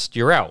past,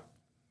 you're out.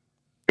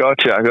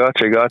 Gotcha.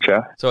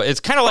 So it's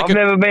kind of like I've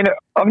never been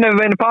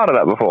a part of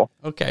that before.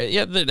 Okay,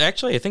 yeah.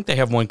 Actually, I think they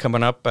have one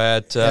coming up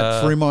at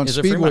Fremont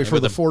Speedway for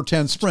the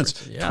 410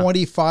 sprints. Yeah.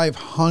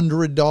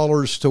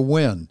 $2,500 to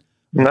win.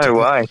 No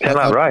way,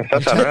 10-lap race.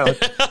 That's unreal.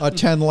 A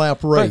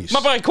 10-lap race.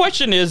 My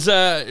question is,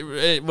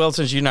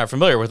 since you're not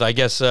familiar with, I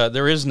guess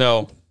there is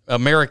no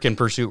American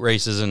pursuit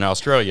races in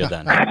Australia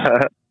then.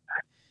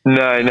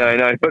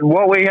 No. But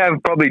what we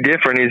have probably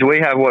different is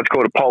we have what's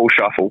called a pole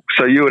shuffle.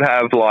 So you would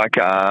have like,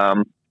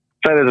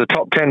 say there's a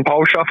top 10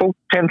 pole shuffle,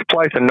 10th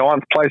place and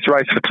 9th place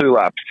race for 2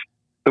 laps.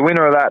 The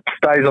winner of that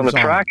stays on the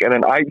track, and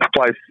then 8th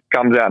place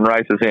comes out and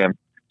races him.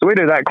 So we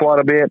do that quite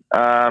a bit,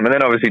 and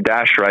then obviously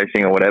dash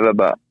racing or whatever.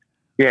 But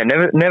yeah,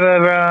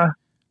 never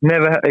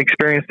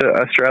experienced an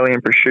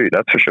Australian pursuit,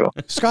 that's for sure.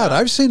 Scott,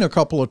 I've seen a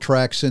couple of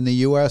tracks in the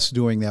U.S.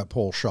 doing that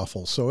pole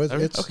shuffle, so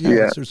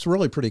it's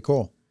really pretty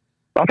cool.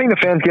 I think the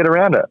fans get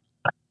around it.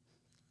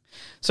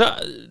 So,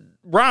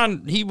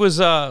 Ron, he was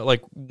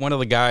like one of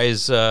the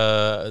guys,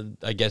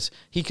 I guess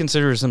he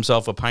considers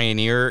himself a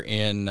pioneer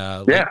in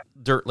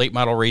dirt late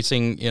model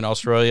racing in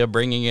Australia,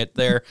 bringing it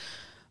there.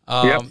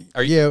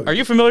 Are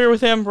you familiar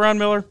with him, Ron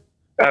Miller?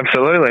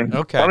 Absolutely.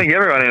 Okay. I think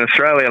everyone in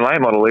Australia in late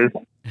model is.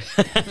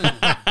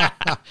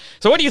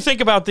 So what do you think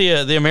about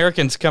the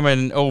Americans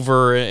coming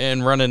over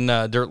and running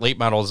dirt late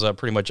models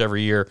pretty much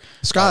every year?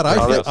 Scott,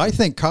 I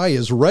think Kai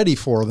is ready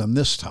for them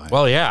this time.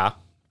 Well, yeah.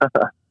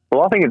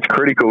 Well, I think it's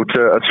critical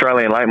to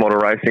Australian late model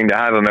racing to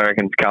have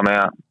Americans come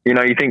out. You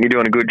think you're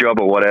doing a good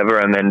job or whatever,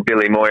 and then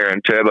Billy Moyer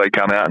and Turbo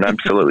come out and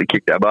absolutely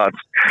kick their butts.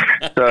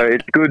 So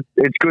it's good.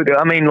 It's good.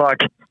 I mean,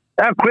 like,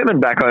 our equipment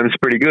back home is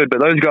pretty good,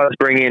 but those guys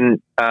bring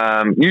in,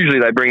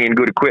 usually they bring in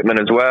good equipment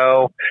as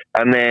well.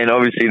 And then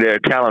obviously their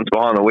talents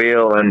behind the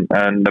wheel and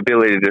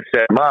ability to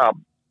set them up,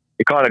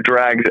 it kind of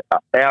drags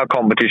our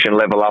competition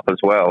level up as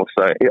well.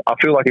 So I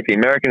feel like if the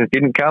Americans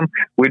didn't come,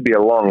 we'd be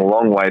a long,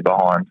 long way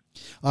behind.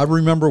 I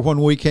remember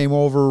when we came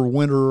over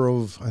winter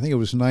of, I think it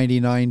was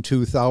 99,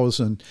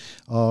 2000,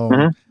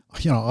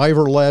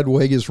 Ivor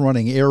Ladwig is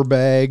running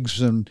airbags,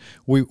 and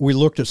we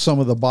looked at some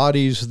of the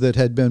bodies that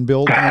had been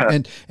built,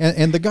 and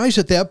the guys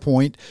at that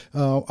point,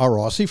 our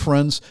Aussie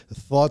friends,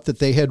 thought that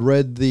they had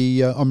read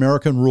the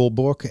American rule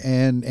book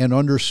and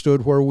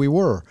understood where we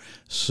were.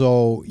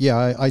 So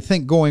yeah, I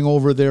think going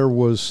over there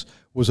was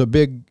a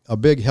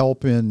big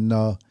help in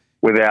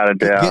without a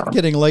doubt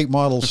getting late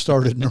models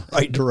started in the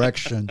right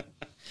direction.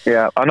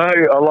 Yeah, I know,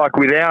 like,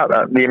 without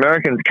the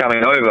Americans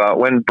coming over,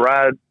 when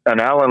Brad and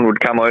Alan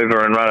would come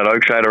over and run at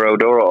Oakshade or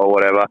Eldora or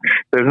whatever,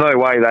 there's no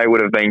way they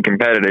would have been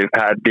competitive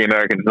had the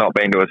Americans not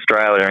been to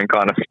Australia and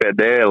kind of sped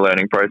their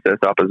learning process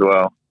up as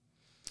well.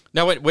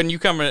 Now, when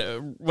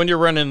you're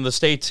running the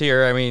States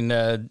here, I mean,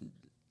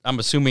 I'm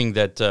assuming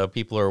that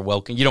people are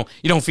welcome. You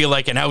don't feel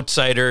like an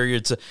outsider.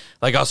 It's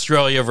like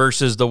Australia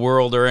versus the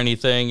world or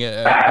anything.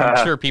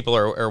 I'm sure people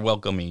are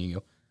welcoming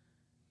you.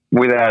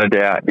 Without a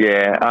doubt,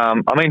 yeah. I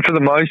mean, for the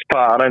most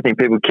part, I don't think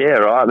people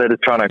care, right? They're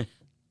just trying to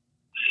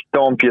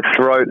stomp your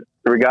throat,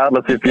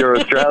 regardless if you're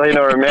Australian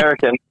or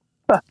American.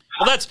 Well,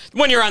 that's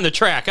when you're on the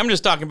track. I'm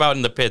just talking about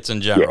in the pits in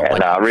general. Yeah,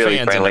 like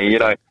really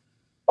friendly. I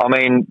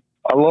mean,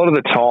 a lot of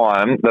the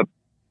time, the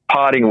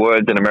parting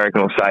words in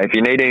American will say, if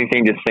you need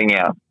anything, just sing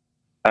out.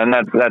 And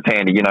that's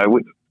handy.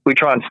 We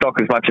try and stock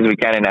as much as we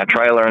can in our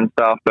trailer and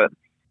stuff, but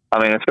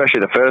I mean,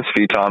 especially the first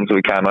few times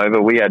we came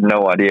over, we had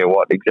no idea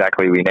what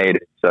exactly we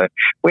needed. So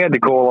we had to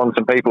call on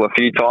some people a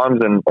few times,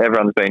 and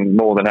everyone's been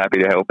more than happy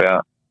to help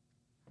out.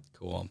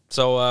 Cool.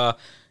 So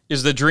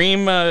is the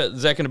dream,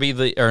 is that going to be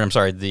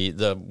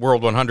the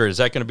World 100, is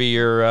that going to be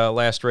your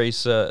last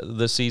race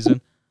this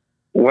season?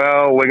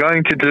 Well, we're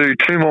going to do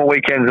 2 more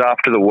weekends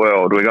after the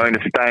World. We're going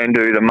to stay and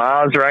do the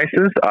Mars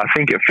races. I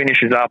think it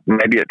finishes up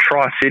maybe at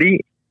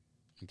Tri-City.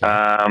 Okay.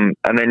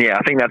 And then,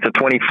 I think that's the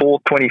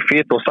 24th,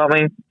 25th or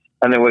something.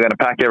 And then we're going to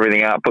pack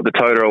everything up, put the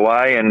toter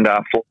away, and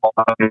fly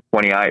on the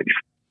 28th.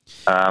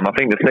 I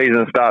think the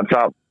season starts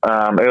up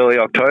early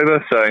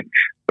October, so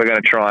we're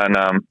going to try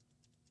and...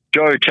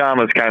 Joe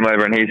Chalmers came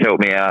over and he's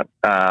helped me out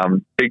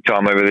big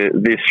time over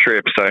this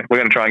trip, so we're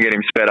going to try and get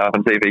him sped up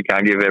and see if he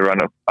can give everyone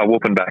a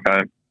whooping back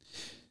home.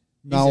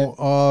 Now,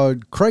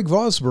 Craig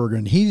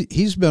Vosbergen,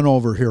 he's been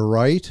over here,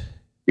 right?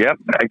 Yep,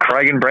 and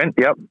Craig and Brent,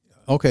 yep.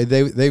 Okay,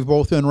 they've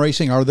both been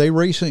racing. Are they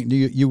racing?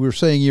 You were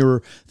saying you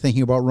were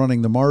thinking about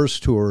running the Mars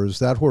Tour. Is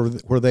that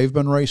where they've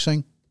been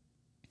racing?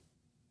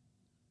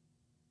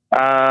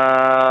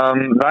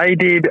 They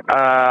did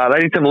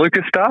some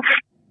Lucas stuff.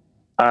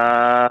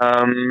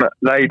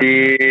 They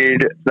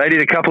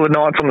did a couple of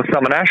nights on the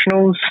Summer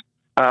Nationals.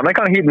 They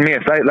kind of hit and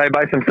miss. They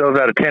based themselves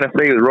out of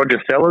Tennessee with Roger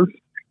Sellers.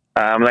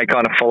 They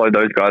kind of followed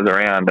those guys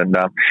around, and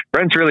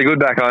Brent's really good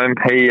back home.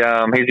 He's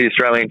the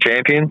Australian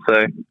champion,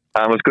 so it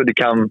was good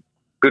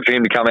for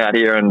him to come out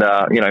here and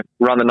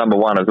run the number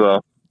 1 as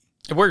well.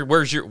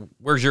 Where's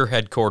your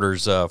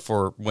headquarters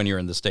for when you're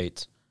in the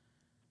States?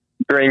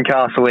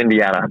 Greencastle,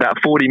 Indiana, about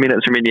 40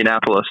 minutes from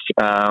Indianapolis.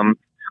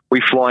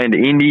 We fly into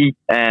Indy,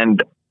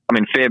 and I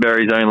mean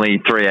Fairbury's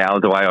only 3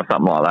 hours away or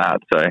something like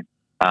that. So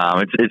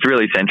it's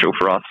really central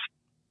for us.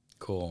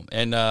 Cool.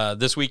 And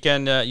this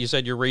weekend, you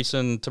said you're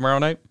racing tomorrow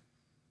night?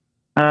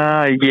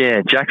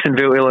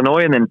 Jacksonville,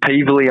 Illinois, and then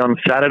Peevely on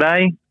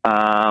Saturday,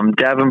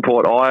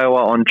 Davenport,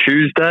 Iowa on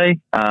Tuesday,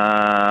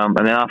 and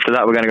then after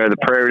that we're going to go to the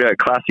Prairie Dirt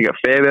Classic at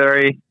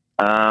Fairbury.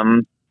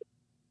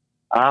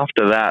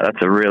 After that's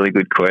a really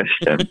good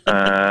question.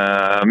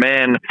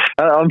 Man,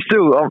 I'm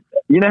still,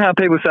 you know how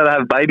people say they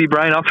have baby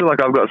brain? I feel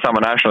like I've got Summer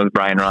Nationals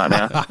brain right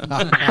now.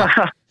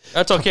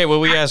 That's okay. Well,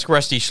 we ask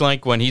Rusty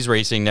Schlenk when he's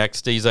racing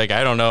next. He's like,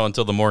 I don't know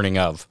until the morning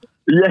of.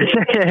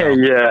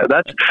 Yeah.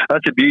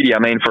 That's a beauty. I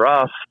mean, for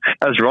us,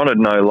 as Ron would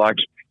know, like,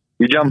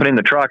 you're jumping in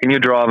the truck and you're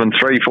driving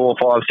 3, 4,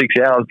 5, 6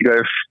 hours to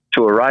go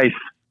to a race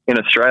in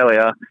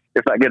Australia.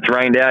 If that gets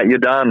rained out, you're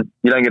done.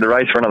 You don't get to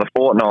race for another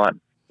fortnight.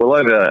 Well,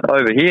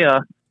 over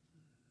here,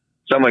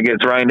 someone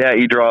gets rained out,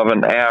 you drive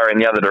an hour in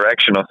the other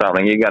direction or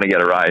something, you're going to get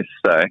a race.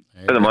 So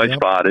for the most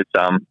part, it's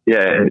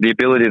the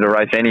ability to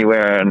race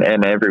anywhere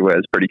and everywhere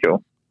is pretty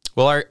cool.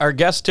 Well, our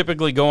guests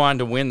typically go on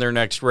to win their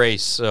next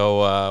race.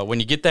 So when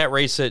you get that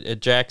race at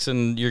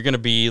Jackson, you're going to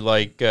be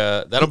like,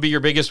 that'll be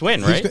your biggest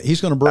win, right? He's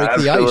going to break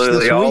the ice this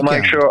weekend. I'll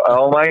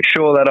make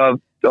sure that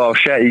I'll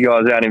shout you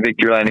guys out in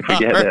victory lane if we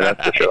get there,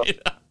 that's for sure.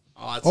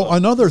 Awesome. Oh,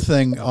 another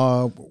thing,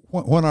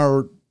 when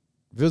our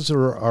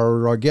visitor,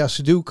 our guests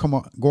do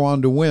go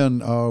on to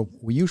win,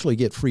 we usually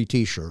get free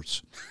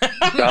T-shirts.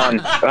 Done.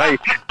 Hey,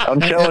 I'm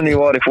telling you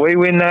what, if we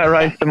win that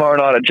race tomorrow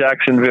night at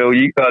Jacksonville,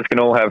 you guys can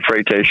all have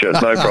free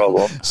T-shirts, no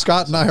problem.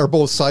 Scott and I are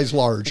both size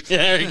large.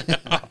 There you go.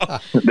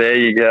 There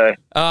you go.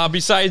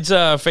 Besides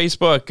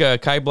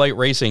Facebook, Kai Blight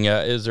Racing,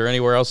 is there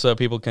anywhere else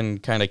people can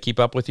kind of keep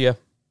up with you?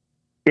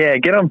 Yeah,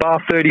 get on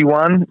Bar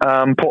 31.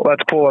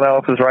 That's Paul and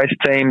Alice's race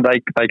team.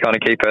 They kind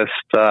of keep us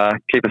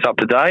up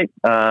to date.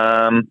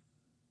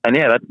 And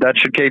yeah, that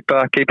should keep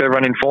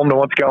everyone informed on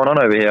what's going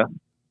on over here.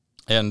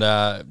 And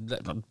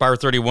Bar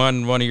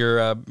 31, one of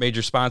your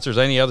major sponsors.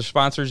 Any other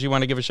sponsors you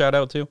want to give a shout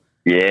out to?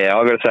 Yeah,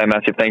 I've got to say a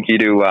massive thank you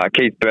to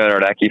Keith Burner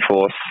at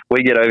AccuForce.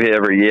 We get over here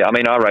every year. I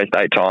mean, I raced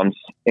 8 times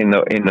in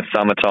the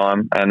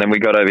summertime, and then we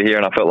got over here,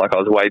 and I felt like I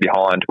was way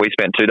behind. We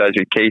spent 2 days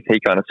with Keith. He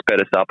kind of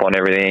sped us up on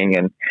everything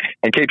and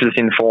keeps us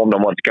informed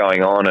on what's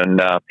going on. And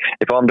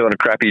if I'm doing a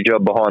crappy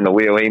job behind the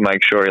wheel, he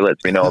makes sure he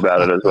lets me know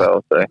about it as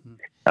well. So.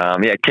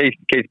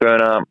 Keith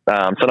Burner,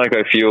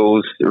 Sunoco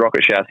Fuels,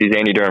 Rocket Chassis,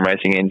 Andy Durham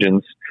Racing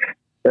Engines,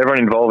 everyone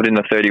involved in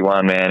the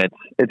 31, man.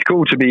 It's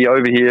cool to be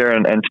over here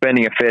and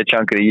spending a fair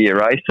chunk of the year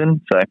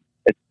racing. So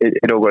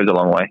it all goes a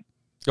long way.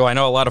 So I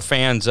know a lot of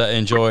fans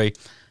enjoy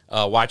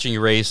watching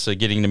you race,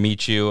 getting to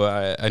meet you.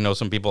 I know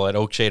some people at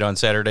Oakshade on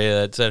Saturday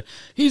that said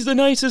he's the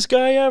nicest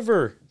guy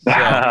ever.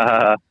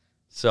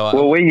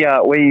 Well, we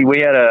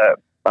had a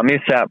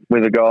mishap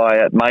with a guy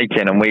at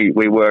Macon, and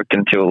we worked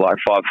until like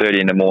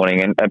 5:30 in the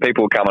morning, and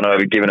people were coming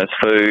over giving us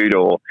food,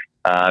 or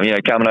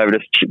coming over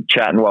just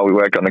chatting while we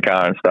worked on the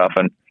car and stuff.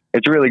 And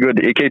it's really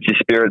good. It keeps your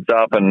spirits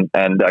up and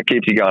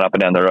keeps you going up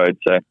and down the road.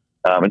 So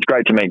it's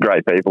great to meet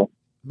great people.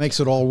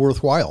 Makes it all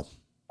worthwhile.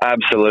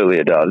 Absolutely,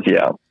 it does.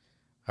 Yeah.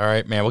 All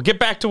right, man. Well, get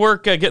back to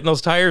work getting those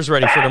tires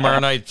ready for tomorrow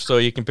night so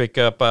you can pick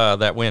up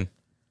that win.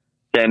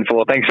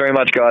 10-4. Thanks very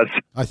much, guys.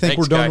 I think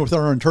we're done with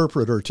our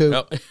interpreter, too.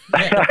 Nope.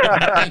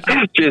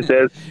 Cheers,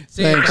 Des.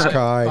 Thanks,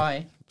 Kai.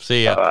 Bye.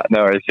 See ya. All right,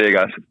 no worries. See you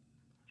guys.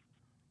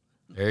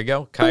 There you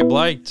go. Kai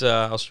Blight,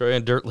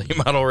 Australian dirt late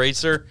model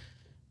racer.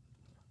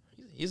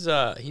 He's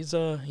a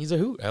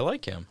hoot. I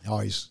like him. Oh,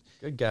 he's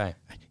Good guy.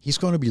 He's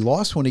going to be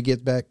lost when he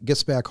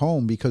gets back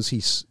home because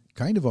he's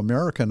kind of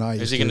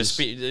Americanized. Is he going to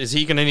speak? Is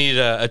he going to need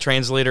a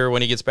translator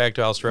when he gets back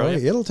to Australia?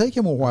 Right. It'll take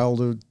him a while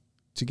to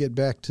get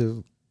back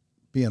to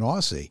being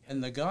Aussie.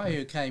 And the guy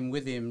who came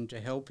with him to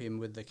help him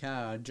with the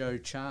car, Joe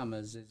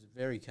Chalmers, is a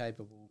very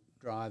capable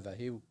driver.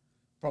 He'll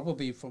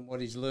probably, from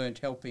what he's learned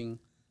helping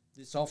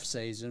this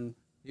off-season,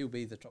 he'll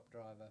be the top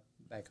driver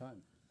back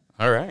home.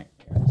 All right.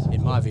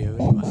 In my view,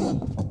 anyway.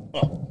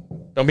 Well,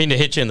 don't mean to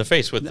hit you in the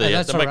face with the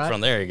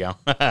microphone. Right. There you go.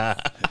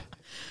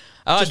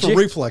 Just a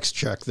reflex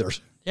check there.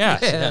 Yeah,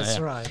 that's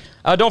right.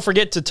 Don't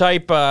forget to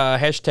type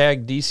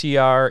hashtag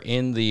DCR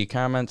in the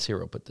comments. Here,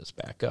 we'll put this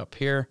back up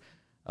here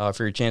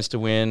for your chance to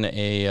win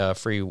a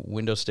free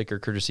window sticker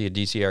courtesy of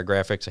DCR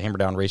Graphics, a Hammer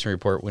Down Racing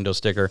Report window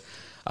sticker.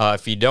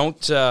 If you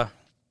don't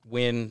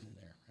win,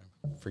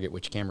 forget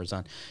which camera's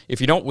on. If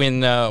you don't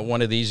win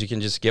one of these, you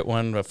can just get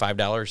one for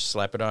 $5,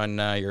 slap it on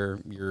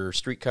your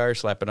street car,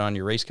 slap it on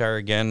your race car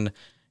again,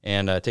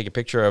 and take a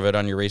picture of it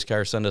on your race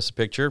car. Send us a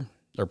picture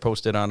or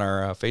post it on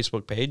our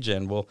Facebook page,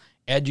 and we'll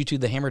add you to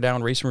the Hammer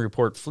Down Racing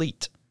Report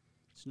fleet.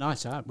 It's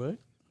nice artwork.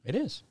 It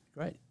is.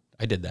 Great.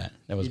 I did that.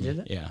 That was You me. did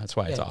it? Yeah, that's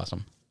why it's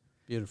awesome.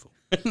 Beautiful.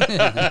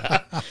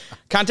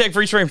 Contact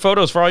Freeze Frame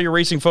Photos for all your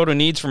racing photo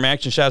needs, from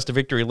action shots to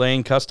victory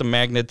lane, custom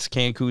magnets,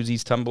 can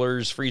koozies,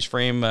 tumblers, freeze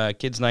frame,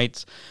 kids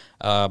nights.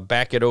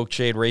 Back at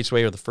Oakshade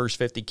Raceway, where the first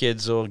 50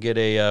 kids will get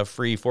a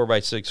free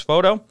 4x6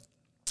 photo.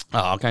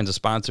 All kinds of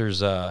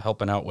sponsors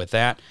helping out with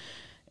that.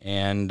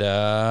 And,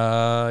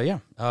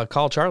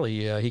 call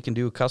Charlie. He can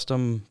do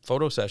custom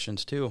photo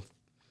sessions, too.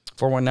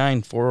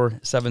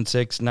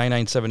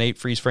 419-476-9978,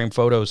 Freeze Frame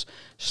Photos.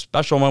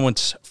 Special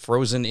moments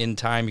frozen in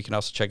time. You can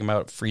also check them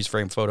out at Freeze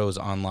Frame Photos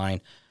online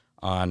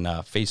on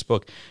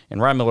Facebook.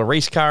 And Ron Miller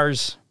Race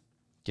Cars,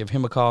 give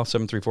him a call,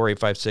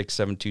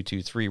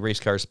 734-856-7223. Race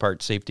Cars,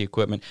 parts, safety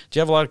equipment. Do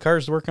you have a lot of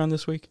cars to work on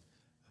this week?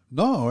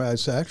 No,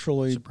 it's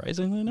actually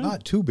surprisingly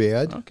not too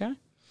bad. Okay.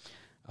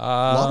 A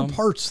lot of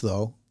parts,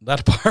 though. A lot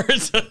of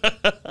parts.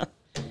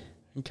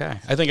 Okay.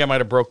 I think I might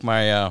have broke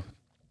my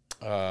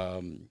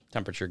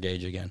temperature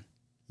gauge again.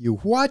 You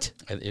what?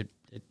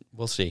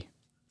 We'll see.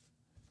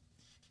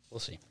 We'll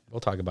see. We'll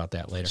talk about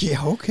that later.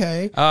 Yeah,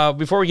 okay.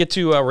 Before we get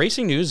to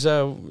racing news,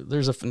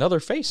 there's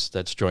another face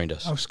that's joined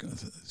us. I was going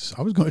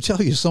to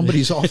tell you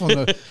somebody's off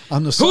on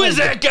the side. Who is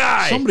that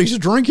guy? Somebody's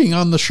drinking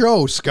on the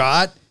show,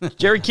 Scott.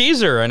 Jerry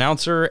Keyser,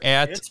 announcer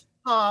at It's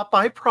Pop,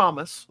 I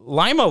promise.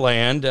 Lima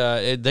Land.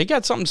 They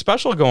got something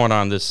special going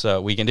on this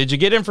weekend. Did you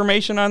get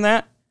information on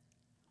that?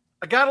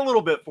 I got a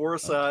little bit for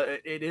us.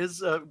 It is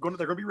they're going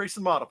to be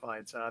racing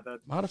modifieds.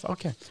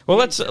 Okay. Well,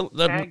 let's.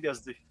 Tagged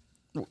as the.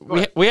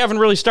 We haven't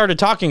really started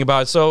talking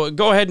about it, so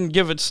go ahead and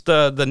give us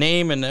the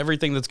name and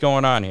everything that's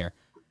going on here.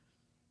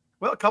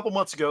 Well, a couple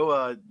months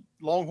ago,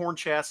 Longhorn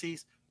Chassis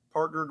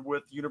partnered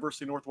with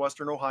University of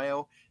Northwestern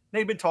Ohio.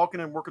 They've been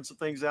talking and working some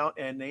things out,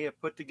 and they have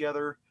put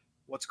together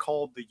what's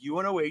called the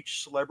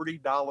UNOH Celebrity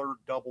Dollar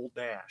Double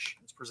Dash.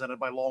 It's presented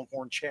by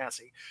Longhorn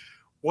Chassis.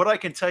 What I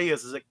can tell you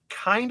is it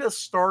kind of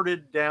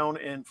started down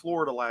in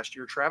Florida last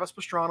year. Travis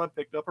Pastrana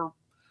picked up a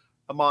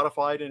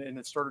modified and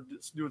it started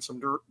doing some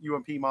dirt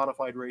UMP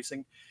modified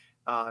racing.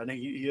 And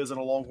he is in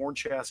a Longhorn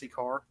Chassis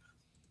car.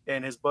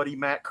 And his buddy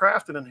Matt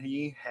Crafton and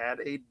he had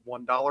a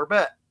 $1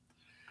 bet.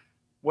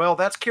 Well,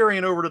 that's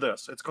carrying over to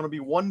this. It's going to be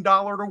 $1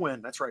 to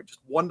win. That's right,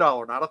 just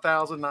 $1, not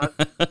 $1,000, not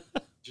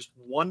just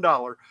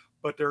 $1.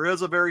 But there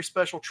is a very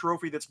special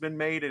trophy that's been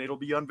made, and it'll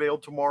be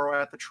unveiled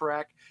tomorrow at the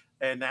track.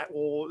 And that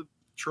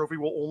trophy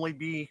will only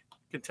be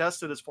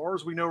contested, as far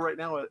as we know right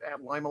now,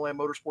 at Lima Land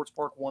Motorsports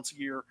Park once a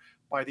year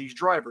by these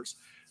drivers.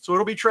 So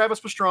it'll be Travis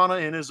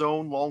Pastrana in his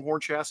own Longhorn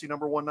Chassis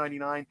number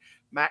 199,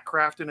 Matt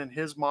Crafton in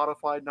his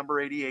modified number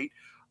 88,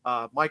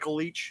 Michael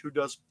Leach, who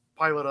does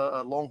pilot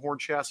a Longhorn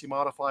Chassis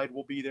modified,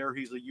 will be there.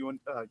 He's a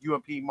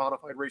UMP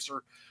modified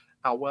racer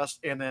out west.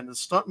 And then the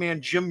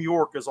stuntman Jim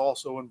York is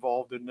also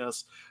involved in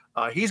this.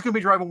 He's going to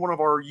be driving one of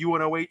our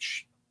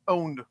UNOH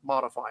owned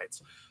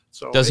modifieds.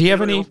 So does he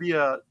have any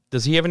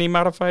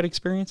modified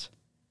experience?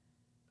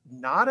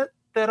 Not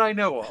that I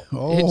know of.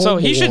 So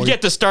he should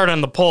get to start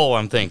on the pole,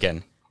 I'm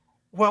thinking.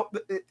 Well,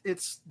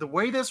 it's the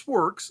way this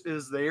works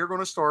is they are going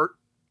to start.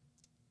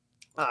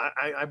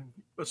 I'm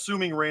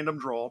assuming random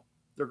draw.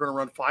 They're going to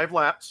run 5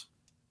 laps,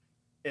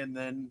 and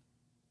then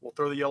we'll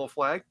throw the yellow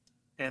flag,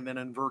 and then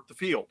invert the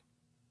field.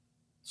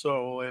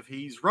 So if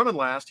he's running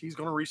last, he's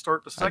going to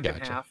restart the second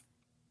half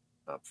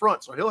up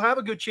front. So he'll have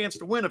a good chance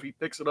to win if he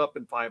picks it up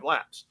in 5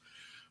 laps.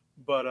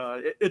 But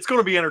it's going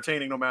to be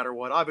entertaining no matter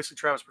what. Obviously,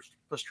 Travis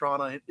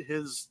Pastrana,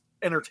 his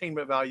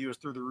entertainment value is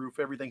through the roof.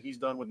 Everything he's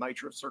done with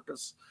Nitro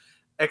Circus,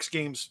 X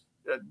Games,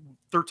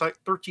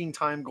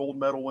 13-time gold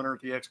medal winner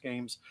at the X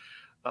Games.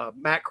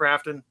 Matt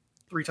Crafton,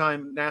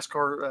 3-time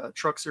NASCAR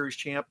Truck Series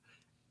champ.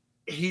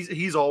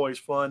 He's always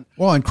fun.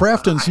 Well, and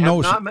Crafton's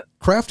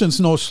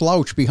no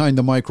slouch behind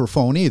the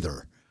microphone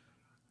either.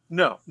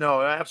 No,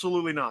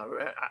 absolutely not.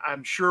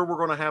 I'm sure we're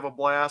going to have a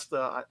blast.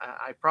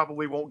 I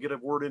probably won't get a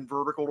word in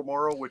vertical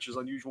tomorrow, which is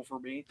unusual for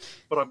me,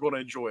 but I'm going to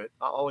enjoy it.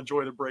 I'll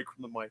enjoy the break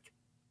from the mic.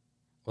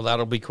 Well,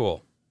 that'll be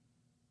cool.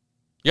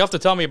 You have to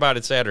tell me about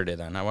it Saturday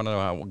then. I want to know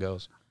how it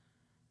goes.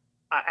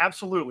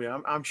 Absolutely.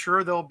 I'm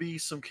sure there'll be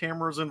some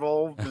cameras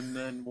involved, and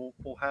then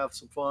we'll have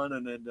some fun.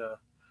 And then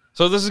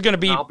so this is going to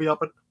be. I'll be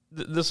up.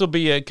 This will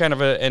be a kind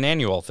of an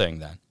annual thing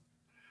then.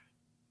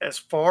 As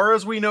far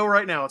as we know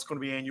right now, it's going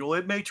to be annual.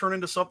 It may turn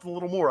into something a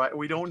little more.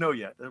 We don't know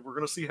yet. We're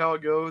going to see how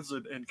it goes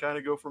and kind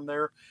of go from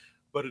there.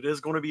 But it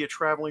is going to be a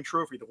traveling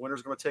trophy. The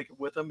winner's going to take it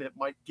with them. It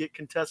might get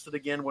contested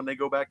again when they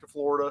go back to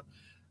Florida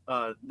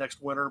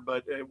next winter.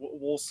 But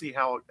we'll see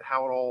how it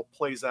all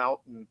plays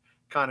out and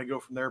kind of go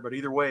from there. But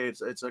either way,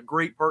 it's a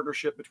great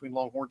partnership between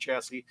Longhorn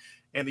Chassis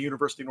and the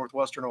University of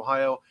Northwestern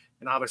Ohio.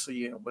 And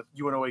obviously, with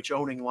UNOH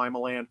owning Lima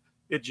Land,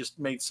 it just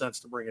made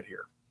sense to bring it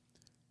here.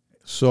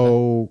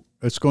 So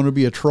it's going to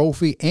be a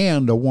trophy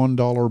and a $1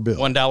 bill.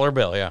 $1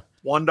 bill, yeah.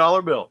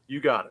 $1 bill.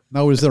 You got it.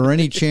 Now, is there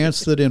any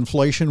chance that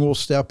inflation will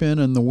step in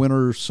and the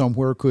winner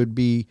somewhere could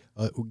be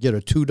get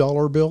a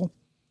 $2 bill?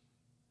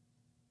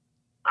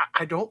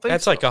 I don't think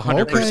that's so. like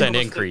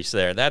 100% increase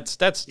there.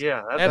 That's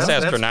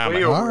astronomical. That's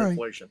way over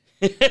inflation.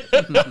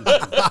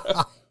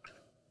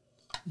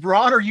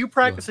 Ron, are you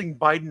practicing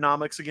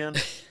Bidenomics again?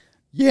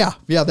 Yeah,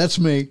 that's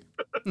me.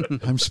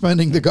 I'm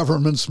spending the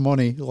government's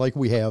money like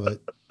we have it.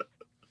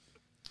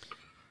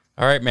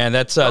 All right, man.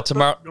 That's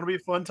tomorrow. It's going to be a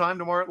fun time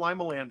tomorrow at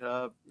Lima Land,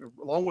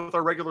 along with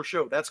our regular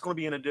show. That's going to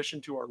be in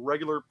addition to our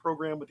regular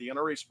program with the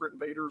NRA Sprint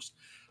Invaders.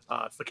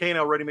 It's the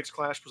K&L Ready Mix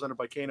Clash presented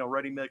by K&L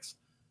Ready Mix.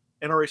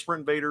 NRA Sprint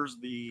Invaders,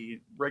 the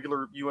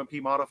regular UMP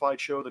Modified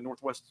show, the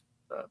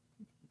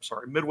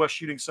Midwest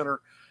Shooting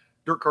Center,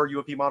 Dirt Car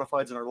UMP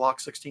Modifieds, and our Lock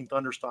 16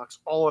 Thunderstocks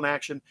all in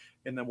action.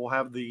 And then we'll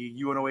have the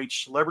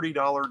UNOH Celebrity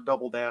Dollar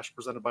Double Dash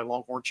presented by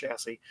Longhorn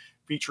Chassis,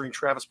 featuring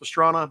Travis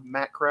Pastrana,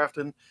 Matt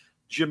Crafton,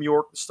 Jim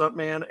York, the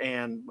stuntman,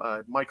 and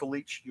Michael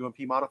Leach, UMP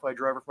Modified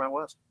driver from out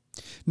west.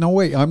 No,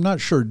 wait, I'm not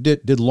sure.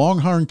 Did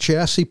Longhorn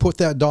Chassis put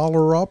that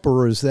dollar up,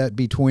 or is that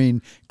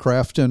between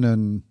Crafton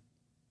and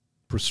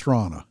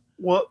Pastrana?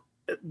 Well,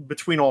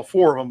 between all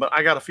 4 of them, but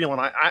I got a feeling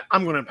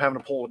I'm going to have to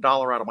pull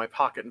 $1 out of my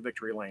pocket in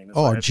Victory Lane.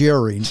 Oh,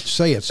 Jerry,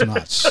 say it's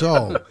not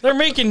so. They're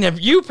making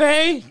you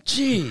pay?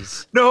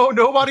 Jeez. No,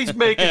 nobody's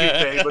making me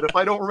pay, but if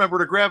I don't remember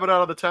to grab it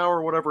out of the tower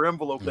or whatever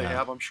envelope they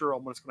have, I'm sure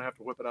I'm just going to have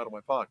to whip it out of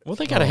my pocket. Well,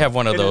 they got to have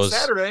one of those.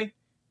 Saturday,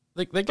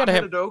 they got to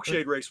have to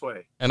Oakshade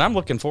Raceway. And I'm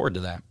looking forward to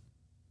that.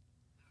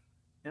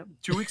 Yeah,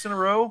 2 weeks in a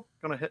row,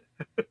 going to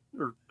hit,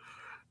 or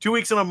 2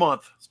 weeks in a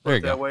month, put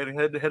it that way,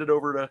 and headed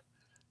over to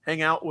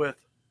hang out with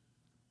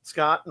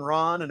Scott and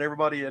Ron and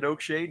everybody at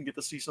Oakshade and get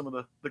to see some of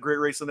the great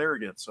racing there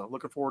again. So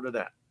looking forward to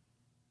that.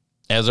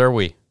 As are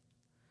we.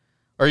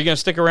 Are you going to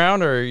stick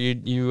around, or are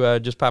you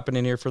just popping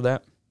in here for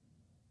that?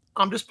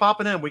 I'm just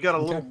popping in. We got a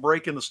little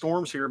break in the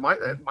storms here. My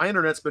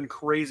internet's been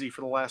crazy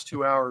for the last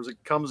 2 hours. It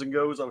comes and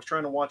goes. I was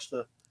trying to watch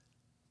the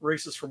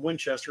races from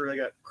Winchester. They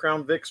got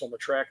Crown Vics on the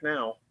track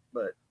now,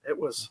 but I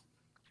was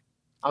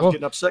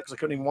getting upset because I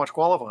couldn't even watch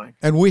qualifying.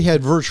 And we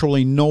had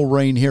virtually no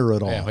rain here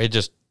at all. Yeah, it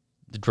just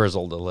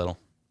drizzled a little.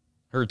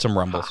 Heard some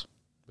rumbles.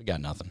 We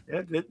got nothing.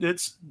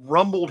 It's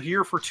rumbled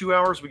here for 2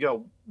 hours. We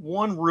got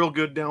one real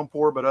good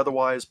downpour, but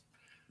otherwise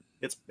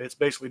it's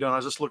basically done. I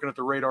was just looking at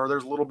the radar.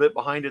 There's a little bit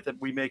behind it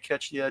that we may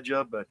catch the edge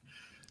of, but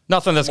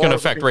nothing that's going to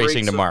affect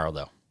racing tomorrow,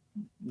 though.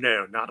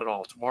 No, not at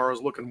all.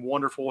 Tomorrow's looking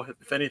wonderful.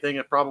 If anything,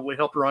 it probably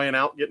helped Ryan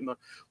out, getting a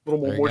little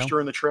more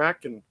moisture in the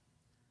track. And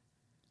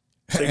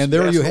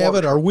there you have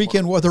it, our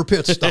weekend weather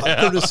pit stop,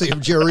 courtesy of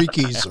Jerry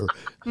Kieser.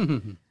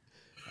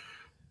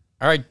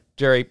 All right,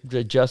 Jerry,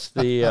 just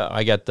the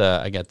I got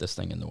this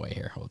thing in the way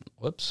here.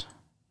 Whoops.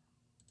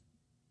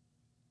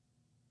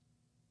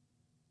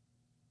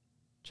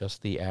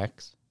 Just the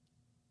X.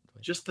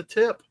 Just the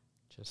tip.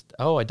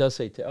 It does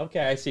say tip.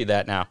 Okay, I see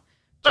that now.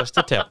 Just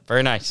the tip.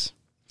 Very nice.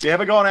 If you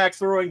haven't gone axe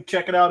throwing,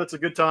 check it out. It's a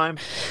good time.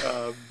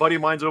 Buddy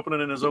of mine's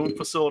opening in his own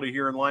facility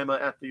here in Lima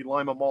at the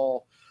Lima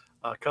Mall.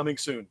 Coming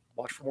soon.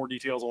 Watch for more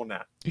details on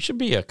that. You should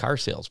be a car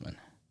salesman.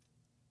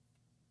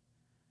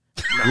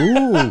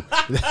 Ooh,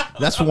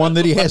 that's one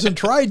that he hasn't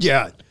tried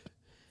yet.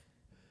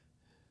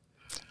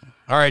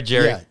 All right,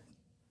 Jerry. Yeah.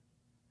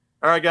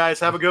 All right, guys.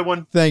 Have a good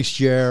one. Thanks,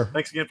 Jer.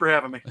 Thanks again for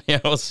having me. Yeah,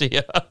 we'll see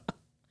you.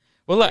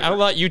 Well, I'll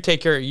let you take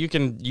care. You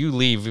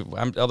leave.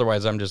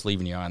 Otherwise, I'm just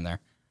leaving you on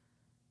there.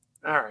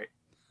 All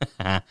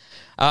right.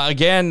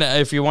 Again,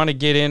 if you want to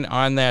get in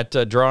on that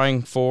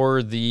drawing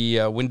for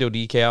the window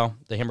decal,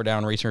 the Hammer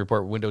Down Racing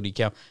Report window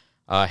decal,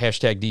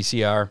 hashtag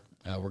DCR.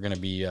 We're going to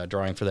be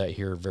drawing for that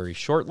here very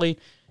shortly.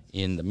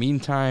 In the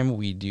meantime,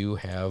 we do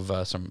have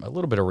a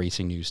little bit of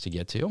racing news to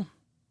get to.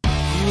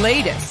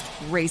 Latest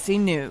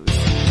racing news.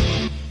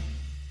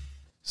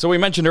 So we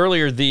mentioned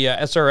earlier the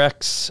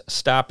SRX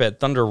stop at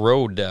Thunder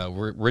Road,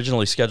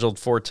 originally scheduled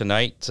for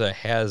tonight,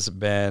 has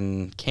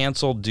been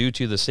canceled due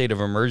to the state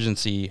of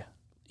emergency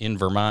in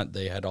Vermont.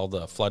 They had all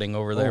the flooding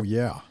over there. Oh,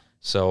 yeah.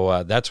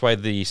 So that's why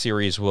the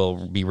series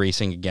will be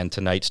racing again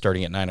tonight,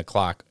 starting at 9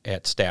 o'clock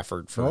at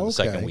Stafford for the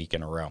second week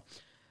in a row.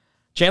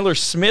 Chandler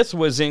Smith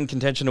was in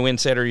contention to win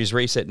Saturday's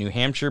race at New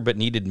Hampshire, but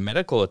needed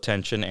medical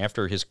attention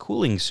after his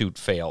cooling suit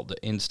failed.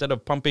 Instead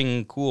of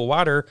pumping cool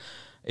water,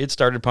 it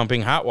started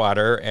pumping hot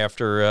water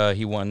after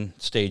he won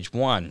Stage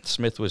 1.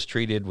 Smith was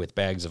treated with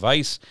bags of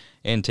ice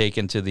and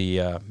taken to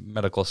the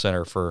medical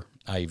center for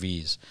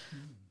IVs.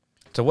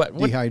 So what?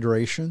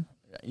 Dehydration?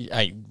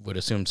 I would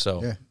assume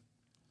so. Yeah.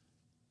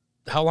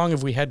 How long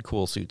have we had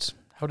cool suits?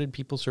 How did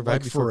people survive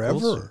Like before forever.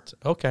 cool suits?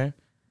 Okay.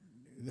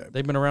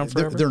 They've been around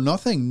forever? They're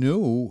nothing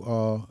new.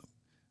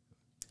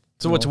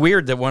 So it's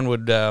weird that one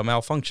would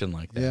malfunction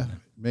like that.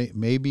 Yeah.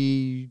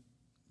 Maybe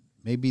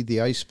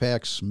the ice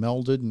packs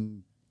melted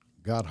and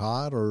got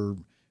hot, or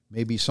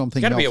maybe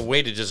something Got to else. be a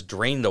way to just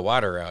drain the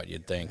water out,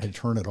 you'd think. And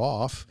turn it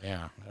off.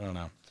 Yeah, I don't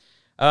know.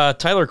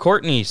 Tyler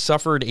Courtney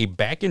suffered a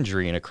back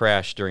injury in a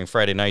crash during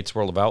Friday night's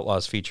World of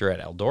Outlaws feature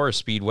at Eldora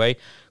Speedway.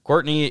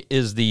 Courtney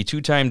is the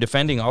two-time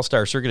defending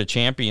All-Star Circuit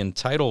Champion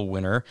title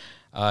winner.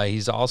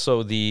 He's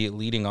also the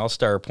leading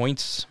All-Star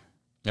points,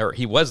 or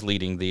he was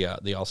leading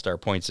the All-Star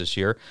points this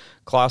year.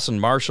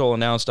 Clausen Marshall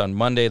announced on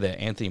Monday that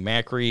Anthony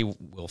Macri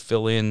will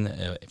fill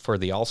in for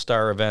the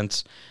All-Star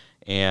events,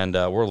 and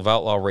World of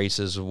Outlaw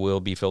races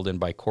will be filled in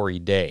by Corey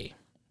Day.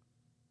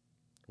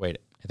 Wait,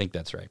 I think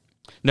that's right.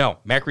 No,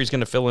 Macri's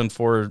going to fill in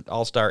for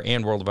All-Star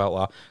and World of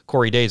Outlaw.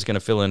 Corey Day is going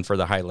to fill in for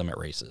the high-limit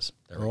races.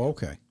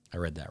 Okay. I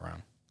read that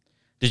wrong.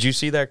 Did you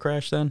see that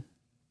crash then?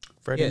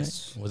 Friday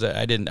Yes. night? Was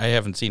that? I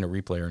haven't seen a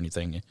replay or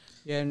anything.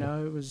 Yeah,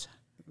 no, it was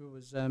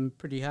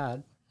pretty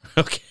hard.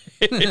 Okay.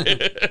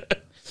 It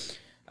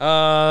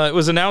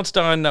was announced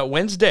on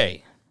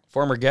Wednesday.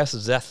 Former guests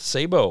Zeth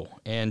Sabo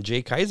and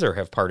Jay Kaiser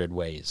have parted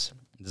ways.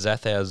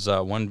 Zeth has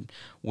one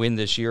win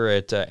this year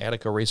at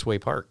Attica Raceway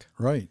Park.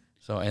 Right.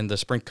 So, and the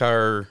sprint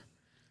car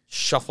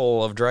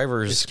shuffle of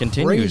drivers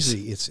continues.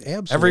 Crazy. It's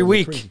absolutely every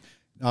week. Crazy.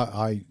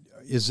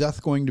 Is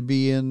Zeth going to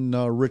be in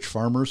Rich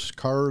Farmer's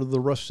car the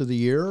rest of the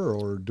year,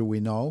 or do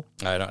we know?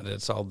 I don't.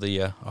 That's all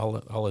the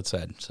all it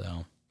said.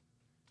 So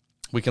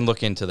we can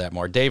look into that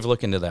more. Dave,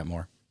 look into that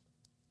more.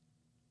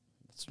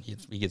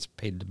 He gets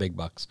paid the big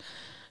bucks.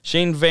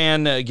 Shane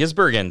Van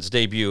Gisbergen's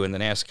debut in the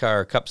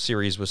NASCAR Cup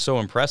Series was so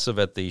impressive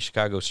at the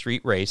Chicago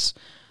Street Race.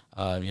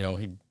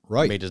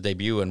 He made his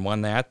debut and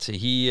won that.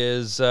 He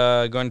is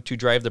going to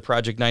drive the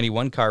Project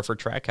 91 car for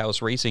Trackhouse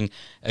Racing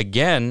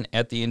again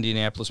at the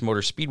Indianapolis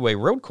Motor Speedway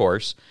road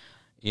course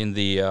in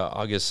the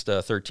August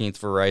 13th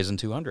Verizon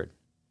 200.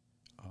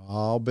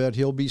 I'll bet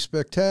he'll be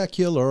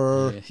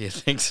spectacular. You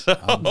think so?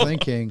 I'm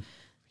thinking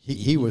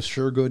he was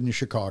sure good in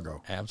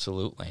Chicago.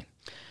 Absolutely.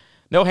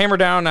 No Hammer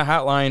Down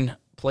Hotline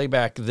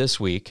playback this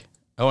week.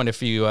 Oh, and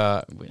if you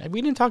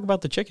we didn't talk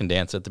about the chicken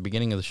dance at the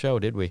beginning of the show,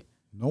 did we?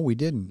 No, we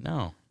didn't.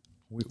 No.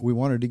 We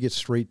wanted to get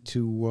straight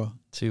to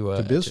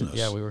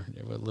business. We were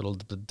a little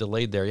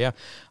delayed there. Yeah,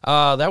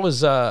 that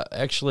was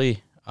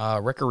actually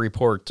Record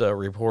Report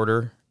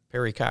reporter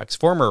Perry Cox,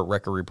 former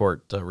Record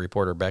Report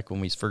reporter back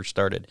when we first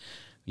started.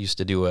 We used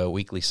to do a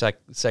weekly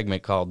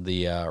segment called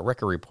the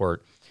Record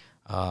Report.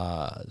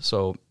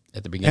 So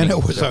at the beginning, and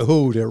it was a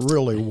hoot. It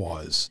really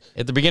was.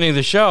 At the beginning of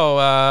the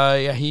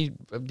show, he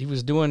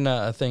was doing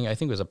a thing. I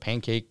think it was a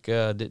pancake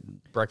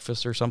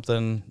breakfast or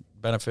something.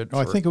 Benefit.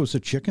 I think it was a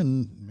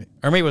chicken.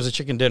 Or maybe it was a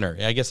chicken dinner.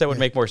 I guess that would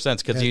make more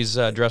sense because he's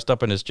dressed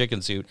up in his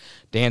chicken suit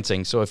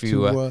dancing. So if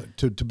you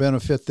to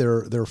benefit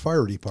their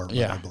fire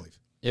department, I believe.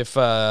 If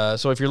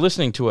you're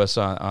listening to us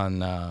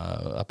on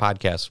a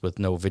podcast with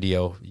no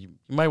video, you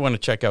might want to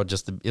check out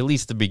just at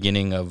least the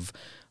beginning of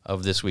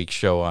this week's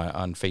show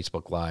on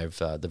Facebook Live,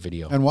 the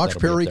video, and watch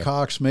Perry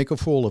Cox make a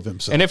fool of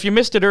himself. And if you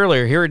missed it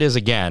earlier, here it is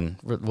again.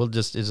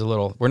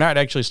 We're not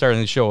actually starting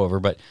the show over,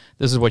 but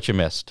this is what you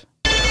missed.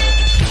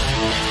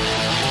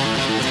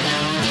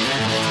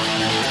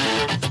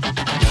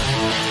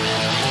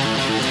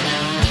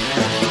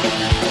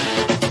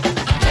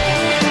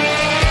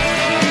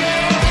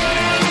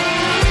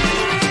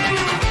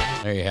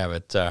 There you have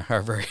it.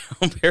 Our very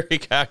own Perry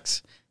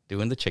Cox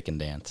doing the chicken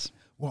dance.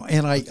 Well,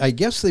 and I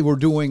guess they were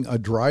doing a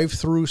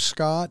drive-through,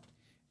 Scott,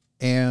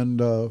 and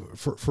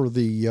for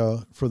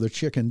the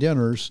chicken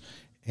dinners,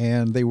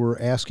 and they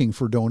were asking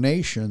for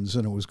donations,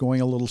 and it was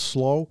going a little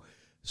slow.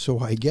 So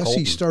I guess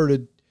he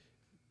started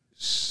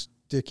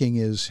sticking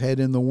his head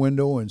in the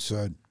window and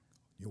said,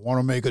 "You want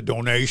to make a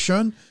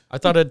donation?" I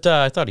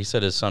thought he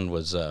said his son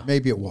was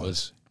maybe it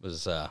was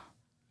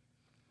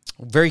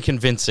Very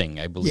convincing,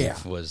 I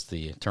believe, was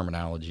the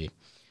terminology.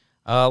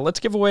 Let's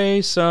give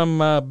away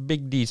some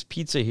Big D's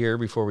Pizza here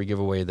before we give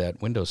away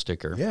that window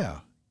sticker. Yeah.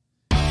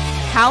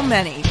 How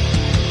many?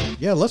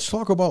 Yeah, let's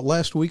talk about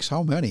last week's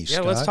How Many,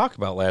 Scott. Yeah, let's talk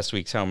about last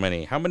week's How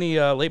Many. How many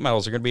late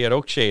models are going to be at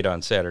Oakshade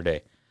on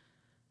Saturday?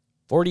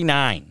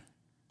 49.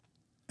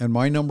 And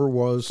my number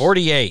was?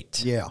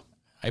 48. Yeah.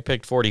 I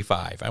picked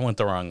 45. I went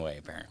the wrong way,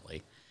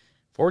 apparently.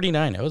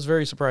 49. That was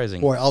very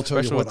surprising. Boy, I'll tell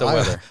especially you with what, the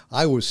weather.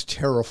 I was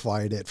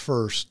terrified at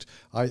first.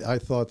 I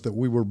thought that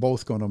we were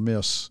both going to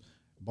miss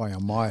by a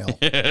mile.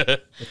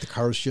 But the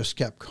cars just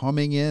kept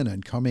coming in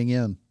and coming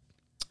in.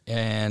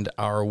 And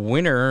our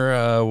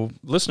winner,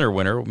 listener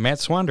winner, Matt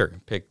Swander,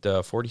 picked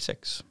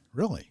 46.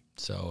 Really?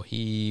 So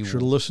he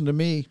Should have listened to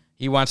me.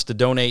 He wants to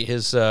donate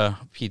his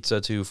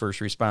pizza to first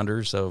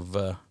responders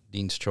of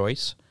Dean's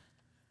Choice.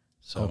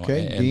 So,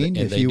 Okay, Dean,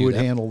 if you would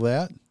handle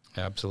that.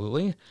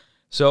 Absolutely.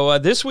 So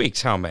this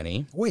week's How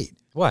Many? Wait,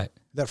 What?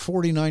 that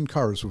 49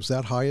 cars, was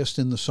that highest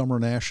in the Summer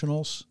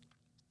Nationals?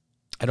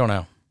 I don't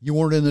know. You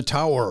weren't in the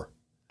tower.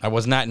 I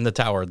was not in the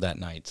tower that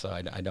night, so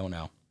I don't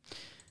know.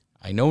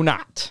 I know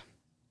not.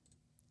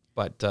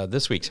 But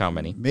this week's How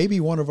Many? Maybe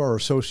one of our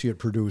associate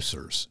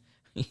producers.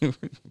 We're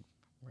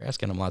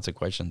asking him lots of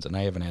questions, and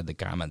I haven't had the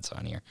comments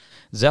on here.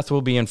 Zeth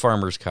will be in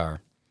Farmer's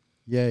car.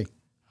 Yay.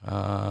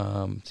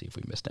 See if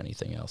we missed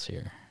anything else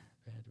here.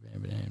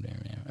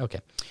 Okay.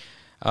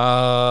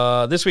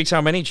 This week's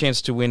How Many?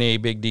 Chance to win a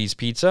Big D's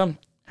Pizza.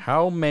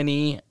 How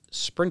many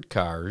sprint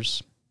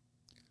cars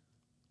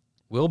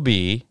will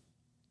be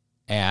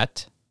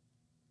at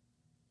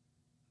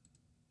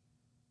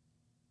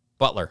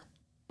Butler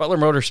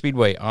Motor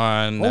Speedway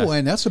on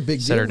and that's a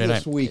big Saturday deal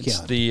this night. weekend.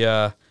 It's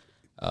the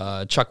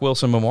Chuck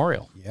Wilson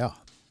Memorial. Yeah.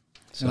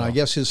 So, And I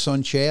guess his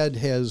son Chad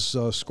has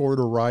scored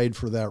a ride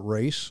for that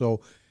race.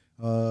 So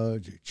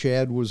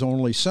Chad was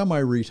only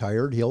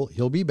semi-retired.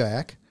 He'll be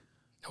back.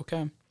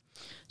 Okay.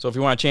 So if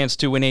you want a chance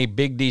to win a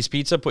Big D's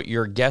Pizza, put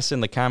your guess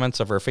in the comments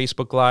of our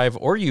Facebook Live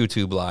or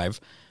YouTube Live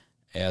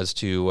as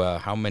to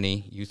how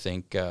many you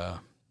think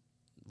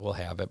we'll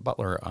have at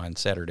Butler on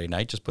Saturday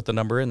night. Just put the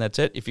number in. That's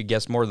it. If you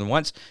guess more than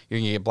once, you're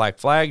going to get black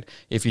flagged.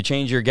 If you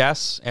change your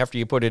guess after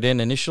you put it in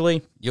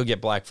initially, you'll get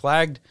black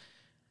flagged.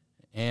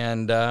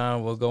 And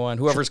we'll go on.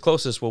 Whoever's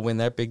closest will win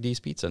that Big D's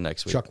Pizza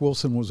next week. Chuck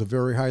Wilson was a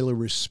very highly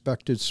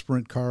respected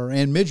sprint car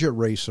and midget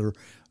racer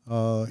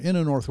in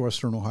a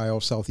northwestern Ohio,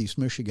 southeast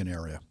Michigan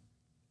area.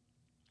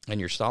 And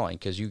you're stalling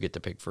because you get to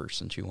pick first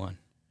since you won.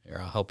 Here,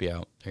 I'll help you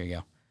out. There you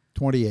go.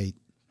 28.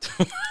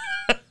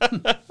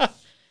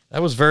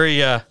 That was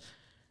very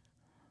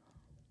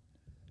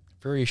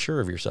very sure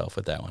of yourself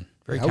with that one.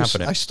 Very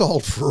confident. I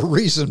stalled for a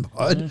reason,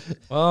 bud.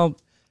 Well,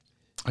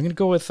 I'm going to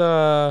go with...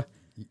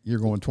 You're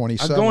going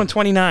 27. I'm going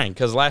 29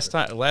 because last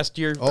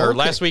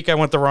week I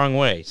went the wrong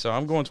way. So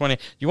I'm going 20.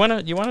 You want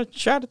a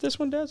shot at this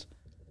one, Des?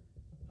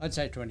 I'd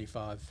say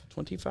 25.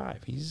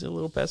 25. He's a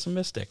little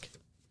pessimistic.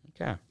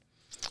 Okay.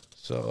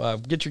 So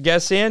get your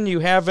guess in. You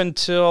have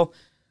until,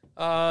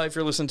 if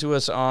you're listening to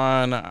us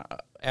on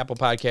Apple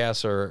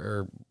Podcasts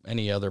or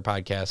any other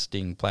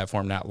podcasting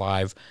platform, not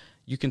live,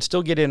 you can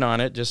still get in on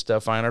it. Just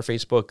find our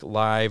Facebook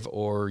Live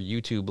or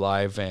YouTube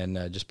Live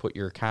and just put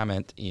your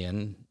comment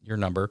in, your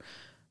number,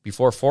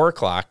 before 4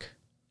 o'clock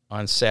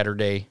on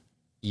Saturday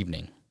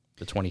evening,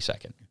 the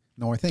 22nd.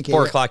 No, I think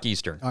 4 o'clock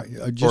Eastern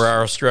for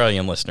our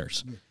Australian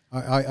listeners.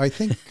 I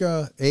think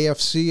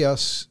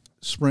AFCS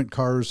sprint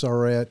cars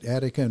are at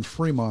Attica and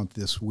Fremont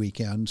this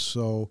weekend.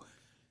 So,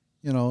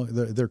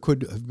 there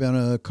could have been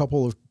a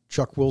couple of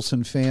Chuck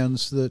Wilson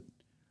fans that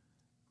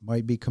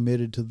might be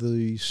committed to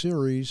the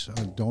series.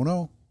 I don't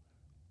know.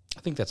 I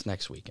think that's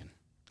next weekend.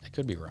 I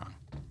could be wrong.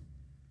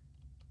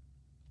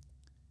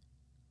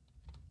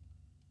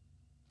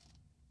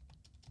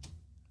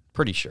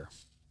 Pretty sure.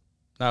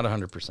 Not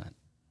 100%.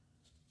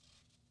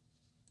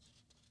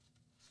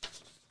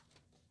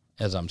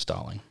 As I'm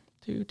stalling.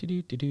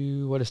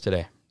 What is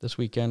today? This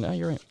weekend? Oh,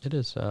 you're right. It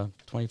is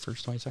 21st,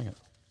 22nd.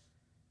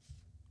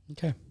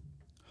 Okay.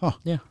 Huh.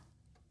 Yeah.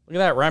 Look at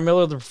that. Ryan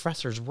Miller, the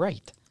professor's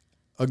right.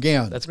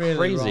 Again. That's Really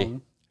crazy.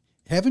 wrong.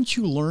 Haven't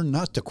you learned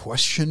not to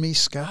question me,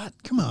 Scott?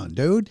 Come on,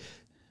 dude.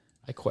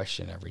 I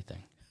question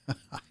everything.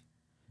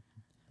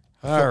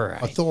 All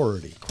right.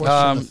 Authority.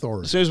 Question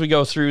authority. As soon as we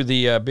go through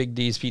the Big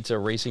D's Pizza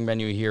racing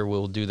menu here,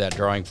 we'll do that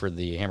drawing for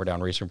the Hammer Down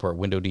Racing Report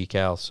window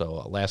decal.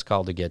 So last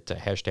call to get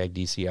hashtag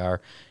DCR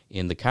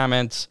in the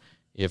comments.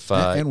 If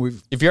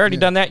you've already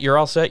done that, you're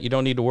all set. You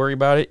don't need to worry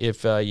about it.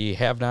 If you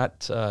have not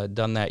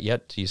done that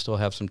yet, you still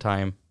have some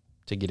time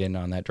to get in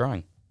on that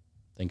drawing,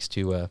 thanks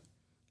to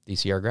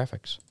DCR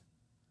Graphics.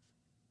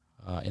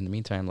 In the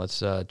meantime,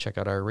 let's check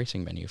out our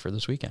racing menu for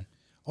this weekend.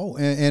 Oh,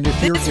 and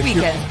if you're... This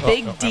weekend,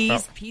 Big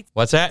D's Pizza.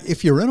 What's that?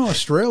 If you're in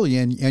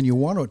Australia and you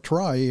want to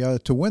try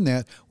to win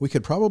that, we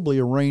could probably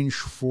arrange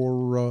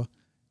for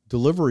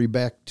delivery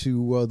back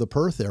to the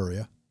Perth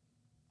area.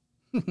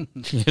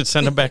 You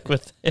send them back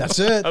with... That's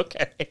it.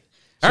 Okay. So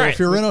All right. if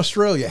you're in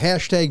Australia,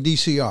 hashtag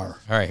DCR. All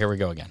right, here we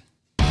go again.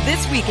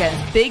 This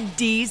weekend, Big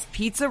D's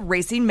Pizza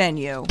Racing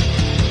Menu.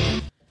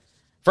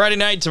 Friday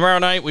night, tomorrow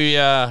night, we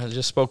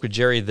just spoke with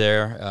Jerry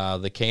there.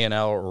 The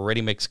K&L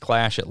Ready Mix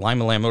Clash at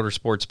Lima Land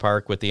Motorsports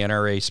Park with the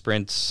NRA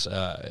Sprints,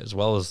 as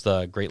well as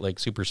the Great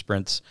Lakes Super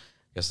Sprints.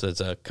 I guess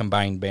that's a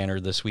combined banner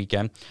this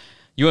weekend.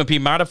 UMP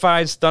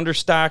Modifieds,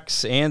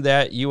 Thunderstocks, and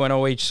that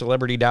UNOH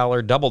Celebrity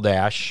Dollar Double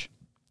Dash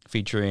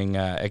featuring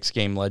X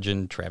Game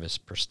legend Travis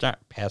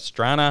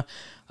Pastrana,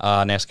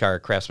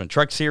 NASCAR Craftsman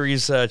Truck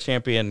Series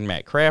champion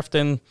Matt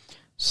Crafton,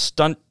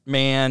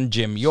 Stuntman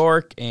Jim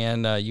York,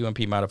 and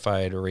UMP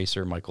Modified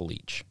racer Michael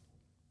Leach.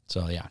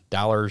 So yeah,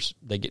 dollars.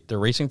 They're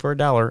racing for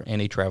 $1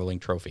 and a traveling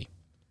trophy.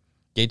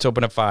 Gates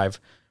open at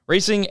 5.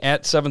 Racing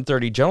at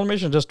 7:30. General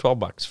admission just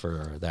 $12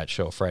 for that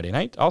show Friday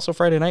night. Also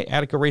Friday night,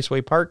 Attica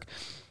Raceway Park.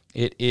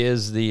 It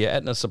is the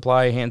Aetna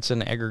Supply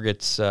Hanson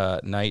Aggregates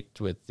night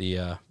with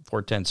the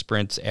 410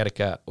 Sprints,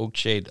 Attica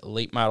Oakshade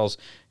Late Models,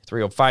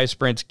 305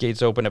 Sprints.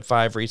 Gates open at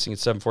 5. Racing at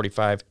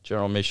 7:45.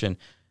 General admission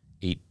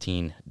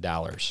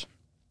 $18.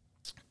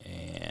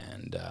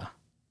 And,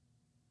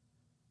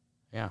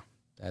 yeah,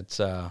 that's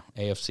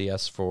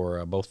AFCS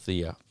for both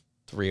the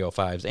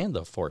 305s and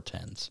the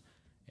 410s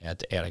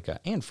at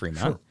Attica and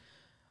Fremont.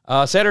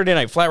 Sure. Saturday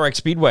night, Flat Rock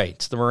Speedway.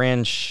 It's the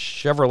Moran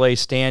Chevrolet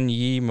Stan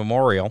Yee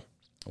Memorial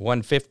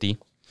 150,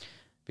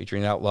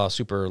 featuring Outlaw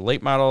Super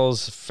Late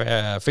Models,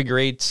 Figure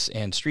 8s,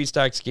 and Street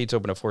Stocks. Gates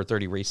open at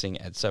 4:30, racing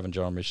at 7,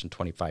 general admission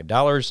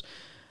 $25.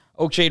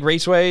 Oakshade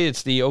Raceway,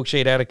 it's the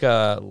Oakshade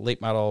Attica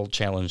Late Model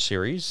Challenge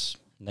Series.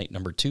 Night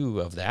number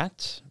 2 of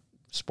that.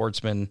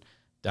 Sportsman,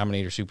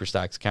 Dominator, Super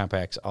Stocks,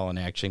 Compacts, all in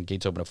action.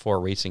 Gates open at 4,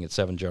 racing at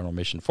 7, general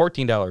admission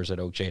 $14 at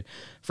Oakshade.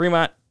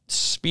 Fremont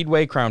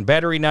Speedway Crown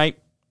Battery Night.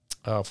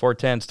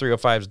 410s,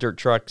 305s, dirt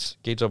trucks.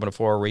 Gates open at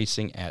 4,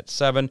 racing at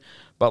 7.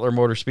 Butler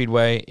Motor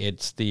Speedway,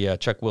 it's the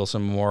Chuck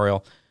Wilson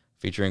Memorial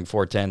featuring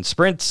 410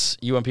 Sprints,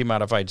 UMP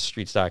Modified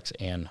Street Stocks,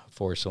 and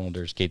 4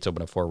 cylinders. Gates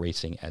open at 4,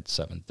 racing at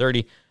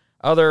 7:30.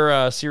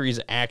 Other series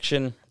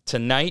action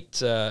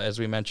tonight, as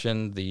we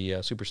mentioned, the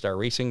Superstar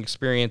Racing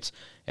Experience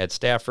at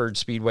Stafford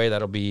Speedway.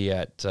 That'll be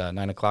at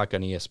 9 o'clock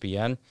on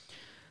ESPN.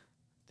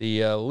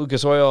 The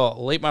Lucas Oil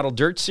Late Model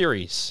Dirt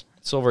Series,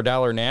 Silver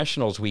Dollar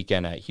Nationals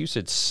weekend at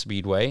Houston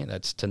Speedway.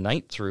 That's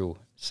tonight through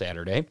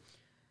Saturday.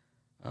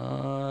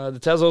 The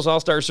Tezos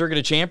All-Star Circuit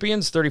of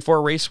Champions,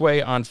 34 Raceway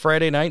on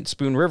Friday night,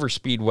 Spoon River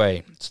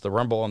Speedway. It's the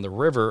Rumble on the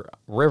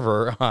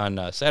River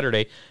on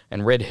Saturday,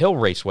 and Red Hill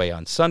Raceway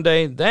on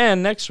Sunday.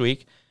 Then next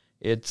week,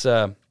 it's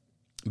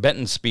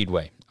Benton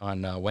Speedway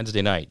on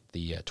Wednesday night,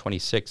 the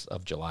 26th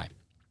of July.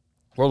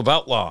 World of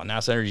Outlaw,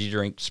 NOS Energy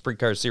Drink Sprint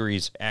Car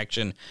Series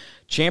action.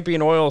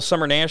 Champion Oil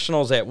Summer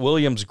Nationals at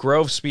Williams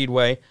Grove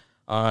Speedway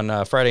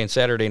on Friday and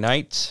Saturday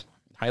nights.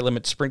 High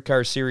Limit Sprint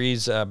Car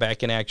Series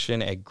back in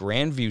action at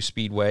Grandview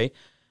Speedway.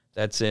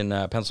 That's in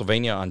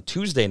Pennsylvania on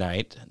Tuesday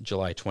night,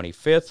 July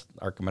 25th.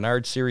 Arca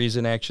Menard Series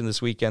in action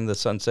this weekend. The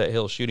Sunset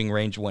Hill Shooting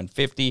Range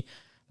 150.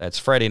 That's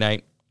Friday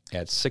night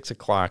at 6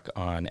 o'clock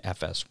on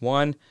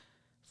FS1.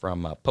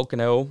 From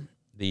Pocono,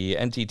 the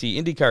NTT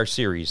IndyCar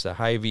Series, the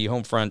Hy-Vee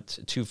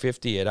Homefront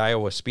 250 at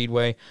Iowa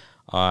Speedway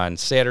on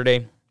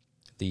Saturday,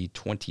 the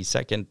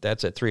 22nd.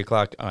 That's at 3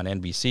 o'clock on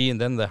NBC.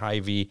 And then the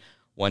Hy-Vee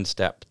One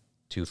Step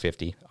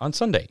 250 on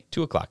Sunday,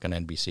 2 o'clock on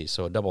NBC.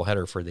 So a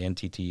doubleheader for the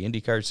NTT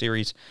IndyCar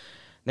Series.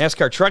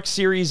 NASCAR Truck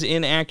Series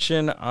in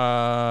action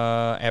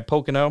at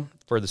Pocono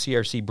for the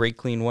CRC Brake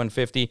Clean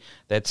 150.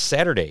 That's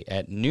Saturday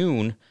at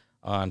noon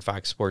on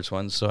Fox Sports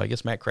 1. So I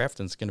guess Matt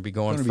Crafton's going to be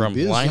going from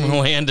Lima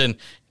Land and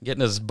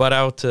getting his butt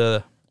out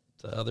to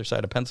the other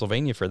side of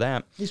Pennsylvania for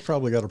that. He's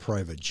probably got a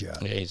private jet.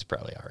 Yeah, he's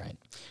probably all right.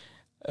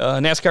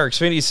 NASCAR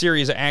Xfinity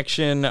Series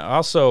action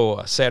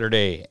also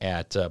Saturday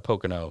at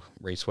Pocono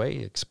Raceway.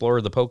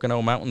 Explore the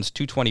Pocono Mountains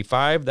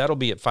 225. That'll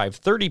be at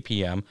 5:30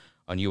 p.m.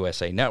 on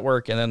USA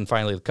Network. And then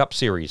finally the Cup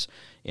Series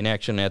in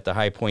action at the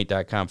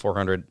highpoint.com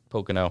 400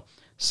 Pocono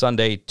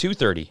Sunday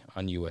 2:30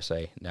 on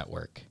USA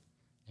Network.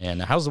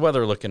 And how's the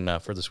weather looking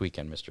for this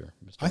weekend, Mr.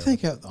 I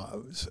think,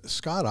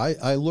 Scott,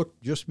 I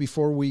looked just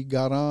before we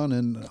got on,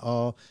 and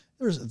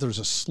there's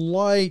a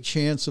slight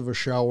chance of a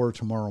shower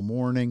tomorrow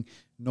morning.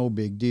 No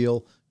big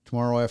deal.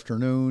 Tomorrow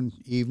afternoon,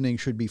 evening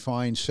should be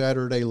fine.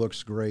 Saturday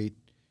looks great.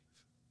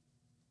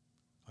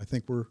 I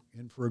think we're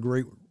in for a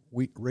great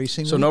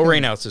racing So weekend. No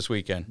rainouts this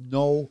weekend?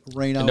 No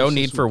rainouts. And no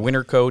need for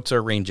winter coats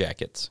or rain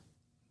jackets?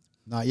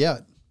 Not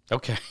yet.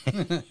 Okay.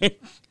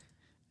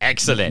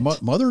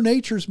 Excellent. Mother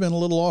Nature's been a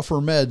little off her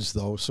meds,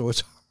 though, so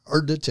it's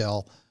hard to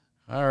tell.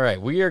 All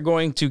right. We are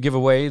going to give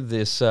away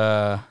this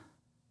Hammer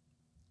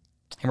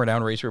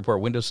Down Race Report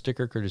window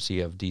sticker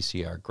courtesy of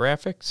DCR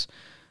Graphics.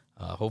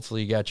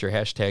 Hopefully you got your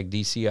hashtag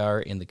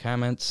DCR in the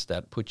comments.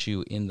 That puts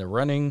you in the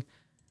running.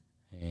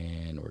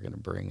 And we're going to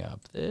bring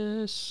up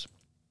this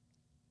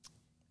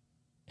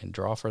and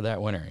draw for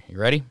that winner. You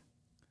ready?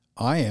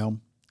 I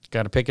am.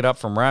 Got to pick it up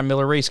from Ron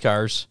Miller Race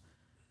Cars.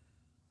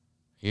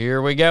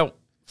 Here we go.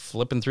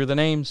 Flipping through the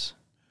names.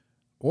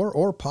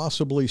 Or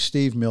possibly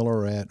Steve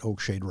Miller at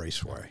Oakshade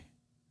Raceway.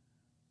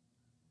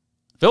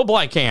 Phil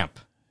Blycamp.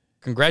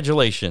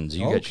 Congratulations.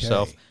 You got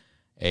yourself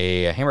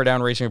a Hammer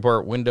Down Racing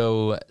Report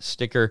window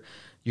sticker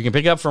You can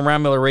pick up from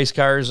Ron Miller Race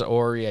Cars,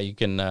 or you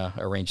can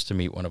arrange to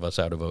meet one of us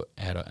out at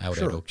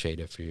Oakshade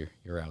if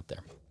you're out there.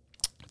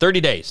 30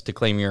 days to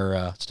claim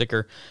your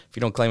sticker. If you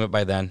don't claim it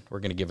by then, we're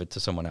going to give it to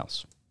someone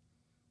else.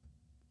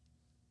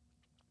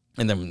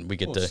 And then we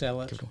get to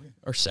sell it.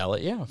 Or sell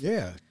it, yeah.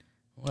 Yeah.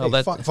 Well,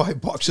 hey,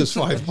 $5 is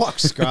 $5,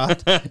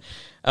 Scott.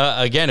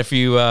 Again, if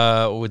you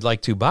would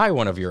like to buy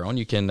one of your own,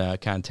 you can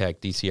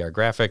contact DCR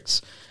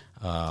Graphics.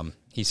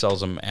 He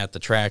sells them at the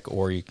track,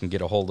 or you can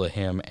get a hold of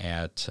him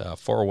at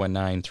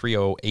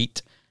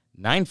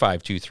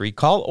 419-308-9523.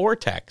 Call or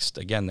text.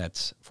 Again,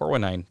 that's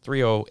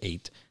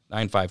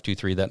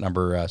 419-308-9523. That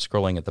number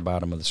scrolling at the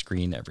bottom of the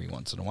screen every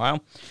once in a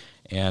while.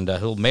 And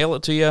he'll mail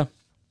it to you,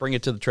 bring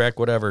it to the track,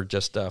 whatever,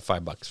 just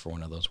 $5 for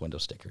one of those window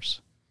stickers.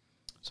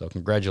 So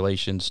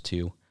congratulations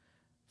to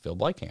Phil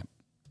Blight. And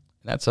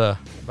that's about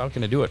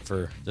going to do it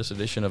for this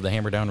edition of the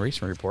Hammer Down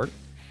Racing Report.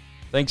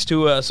 Thanks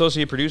to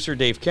associate producer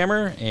Dave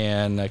Kemmer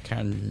and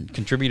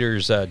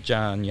contributors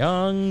John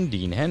Young,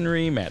 Dean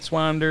Henry, Matt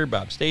Swander,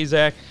 Bob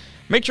Stazak.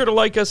 Make sure to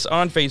like us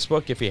on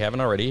Facebook if you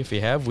haven't already. If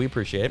you have, we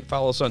appreciate it.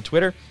 Follow us on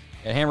Twitter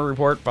at Hammer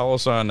Report. Follow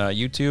us on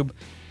YouTube.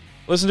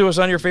 Listen to us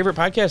on your favorite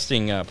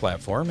podcasting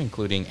platform,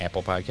 including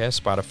Apple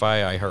Podcasts,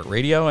 Spotify,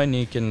 iHeartRadio, and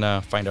you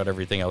can find out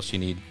everything else you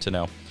need to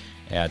know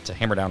at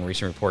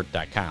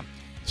hammerdownracingreport.com.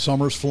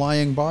 Summer's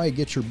flying by.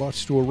 Get your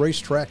butts to a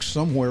racetrack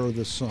somewhere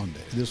this weekend.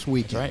 That's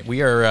right.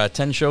 We are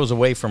 10 shows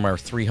away from our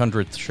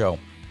 300th show.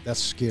 That's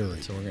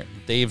scary. So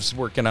Dave's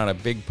working on a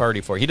big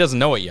party for it. He doesn't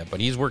know it yet, but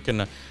he's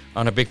working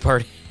on a big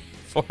party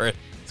for it.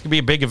 It's going to be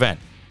a big event.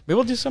 Maybe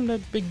we'll do something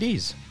at Big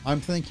D's.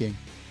 I'm thinking.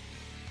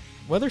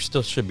 Weather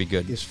still should be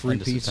good. Is free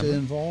pizza September.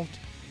 Involved?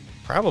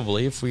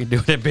 Probably, if we do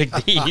it at Big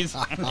D's.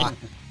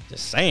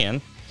 Just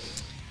saying.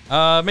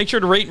 Make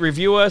sure to rate and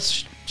review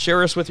us.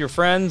 Share us with your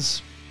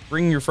friends.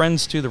 Bring your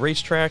friends to the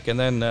racetrack, and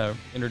then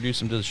introduce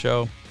them to the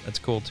show. That's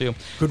cool too.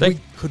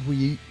 Could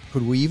we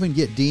even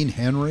get Dean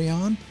Henry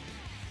on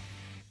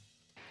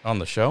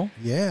the show?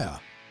 Yeah,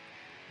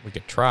 we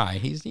could try.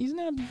 He's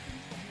not.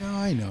 Yeah,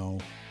 I know.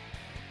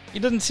 He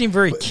doesn't seem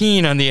very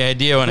keen on the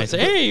idea when I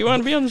say, "Hey, you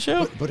want to be on the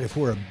show?" But if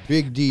we're a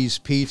Big D's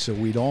Pizza,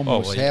 we'd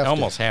almost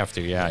have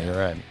to. Yeah, you're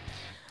right.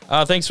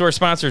 Thanks to our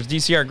sponsors,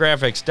 DCR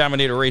Graphics,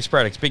 Dominator Race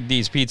Products, Big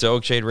D's Pizza,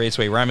 Oakshade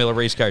Raceway, Ron Miller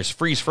Race Cars,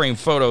 Freeze Frame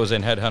Photos,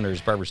 and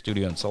Headhunters Barber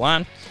Studio and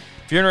Salon.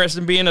 If you're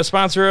interested in being a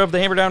sponsor of the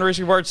Hammer Down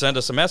Racing Report, send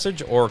us a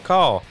message or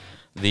call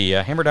the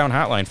Hammer Down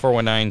hotline,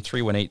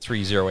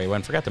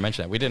 419-318-3081. Forgot to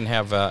mention that. We didn't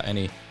have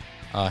any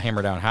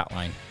Hammer Down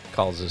hotline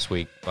calls this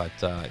week, but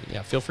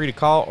feel free to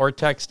call or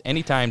text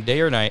anytime, day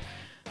or night.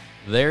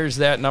 There's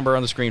that number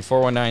on the screen,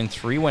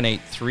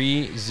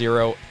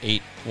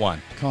 419-318-3081.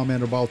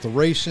 Comment about the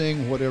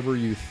racing, whatever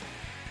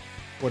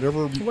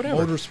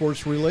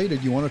motorsports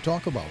related you want to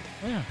talk about.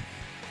 Yeah.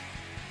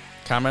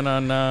 Comment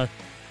on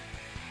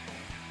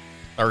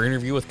our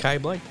interview with Kai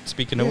Blight.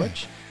 Speaking of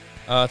which,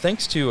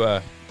 thanks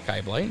to Kai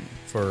Blight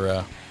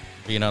for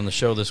being on the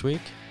show this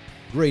week.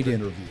 Great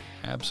interview.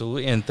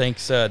 Absolutely. And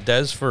thanks,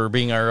 Des, for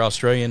being our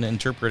Australian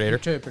interpreter.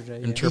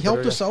 He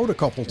helped us out a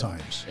couple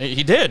times.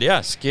 He did, yeah.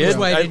 Skid. Which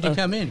way did you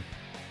come in?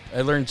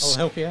 I learned I'll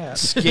help you out.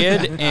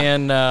 Skid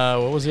and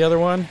what was the other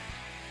one?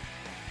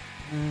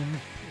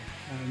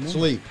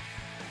 Sleep.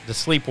 The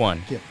sleep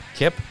one.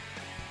 Kip.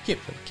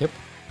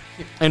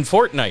 And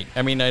Fortnite.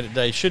 I mean,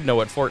 I should know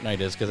what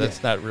Fortnite is because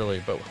that's not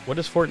really, but what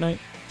is Fortnite?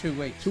 2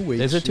 weeks. 2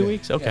 weeks. Is it 2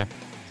 weeks? Okay.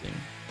 Yeah.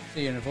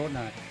 See you in a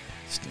fortnight.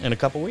 In a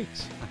couple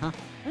weeks. Uh-huh.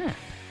 Yeah.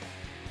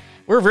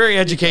 We're very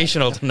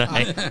educational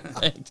tonight.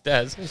 Thanks,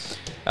 Des.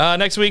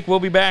 Next week, we'll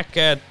be back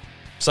at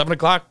 7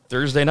 o'clock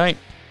Thursday night.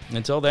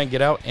 Until then,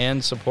 get out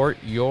and support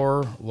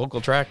your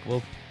local track.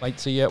 We'll might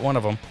see you at one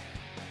of them.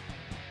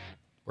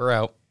 We're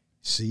out.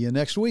 See you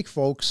next week,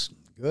 folks.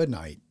 Good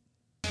night.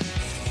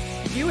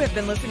 You have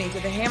been listening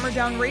to the Hammer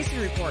Down Racing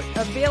Report,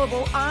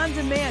 available on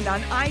demand on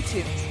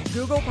iTunes,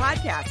 Google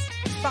Podcasts,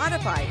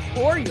 Spotify,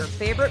 or your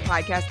favorite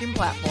podcasting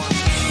platform.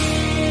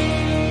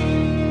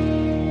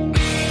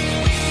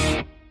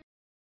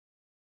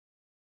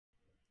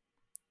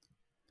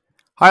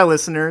 Hi,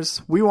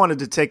 listeners. We wanted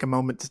to take a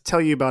moment to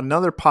tell you about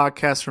another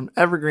podcast from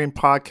Evergreen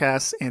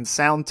Podcasts and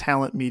Sound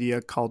Talent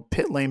Media called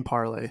Pit Lane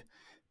Parlay.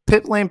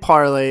 Pit Lane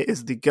Parlay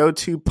is the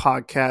go-to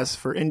podcast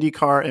for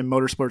IndyCar and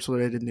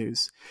motorsports-related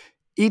news.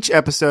 Each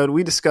episode,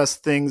 we discuss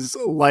things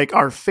like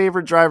our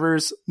favorite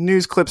drivers,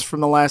 news clips from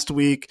the last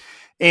week,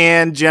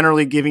 and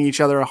generally giving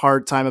each other a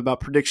hard time about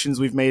predictions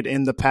we've made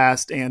in the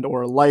past and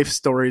or life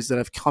stories that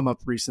have come up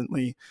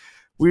recently.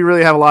 We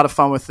really have a lot of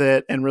fun with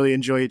it and really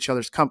enjoy each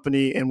other's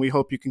company, and we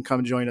hope you can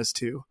come join us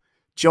too.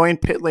 Join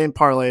Pit Lane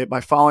Parlay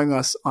by following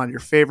us on your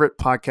favorite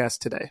podcast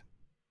today.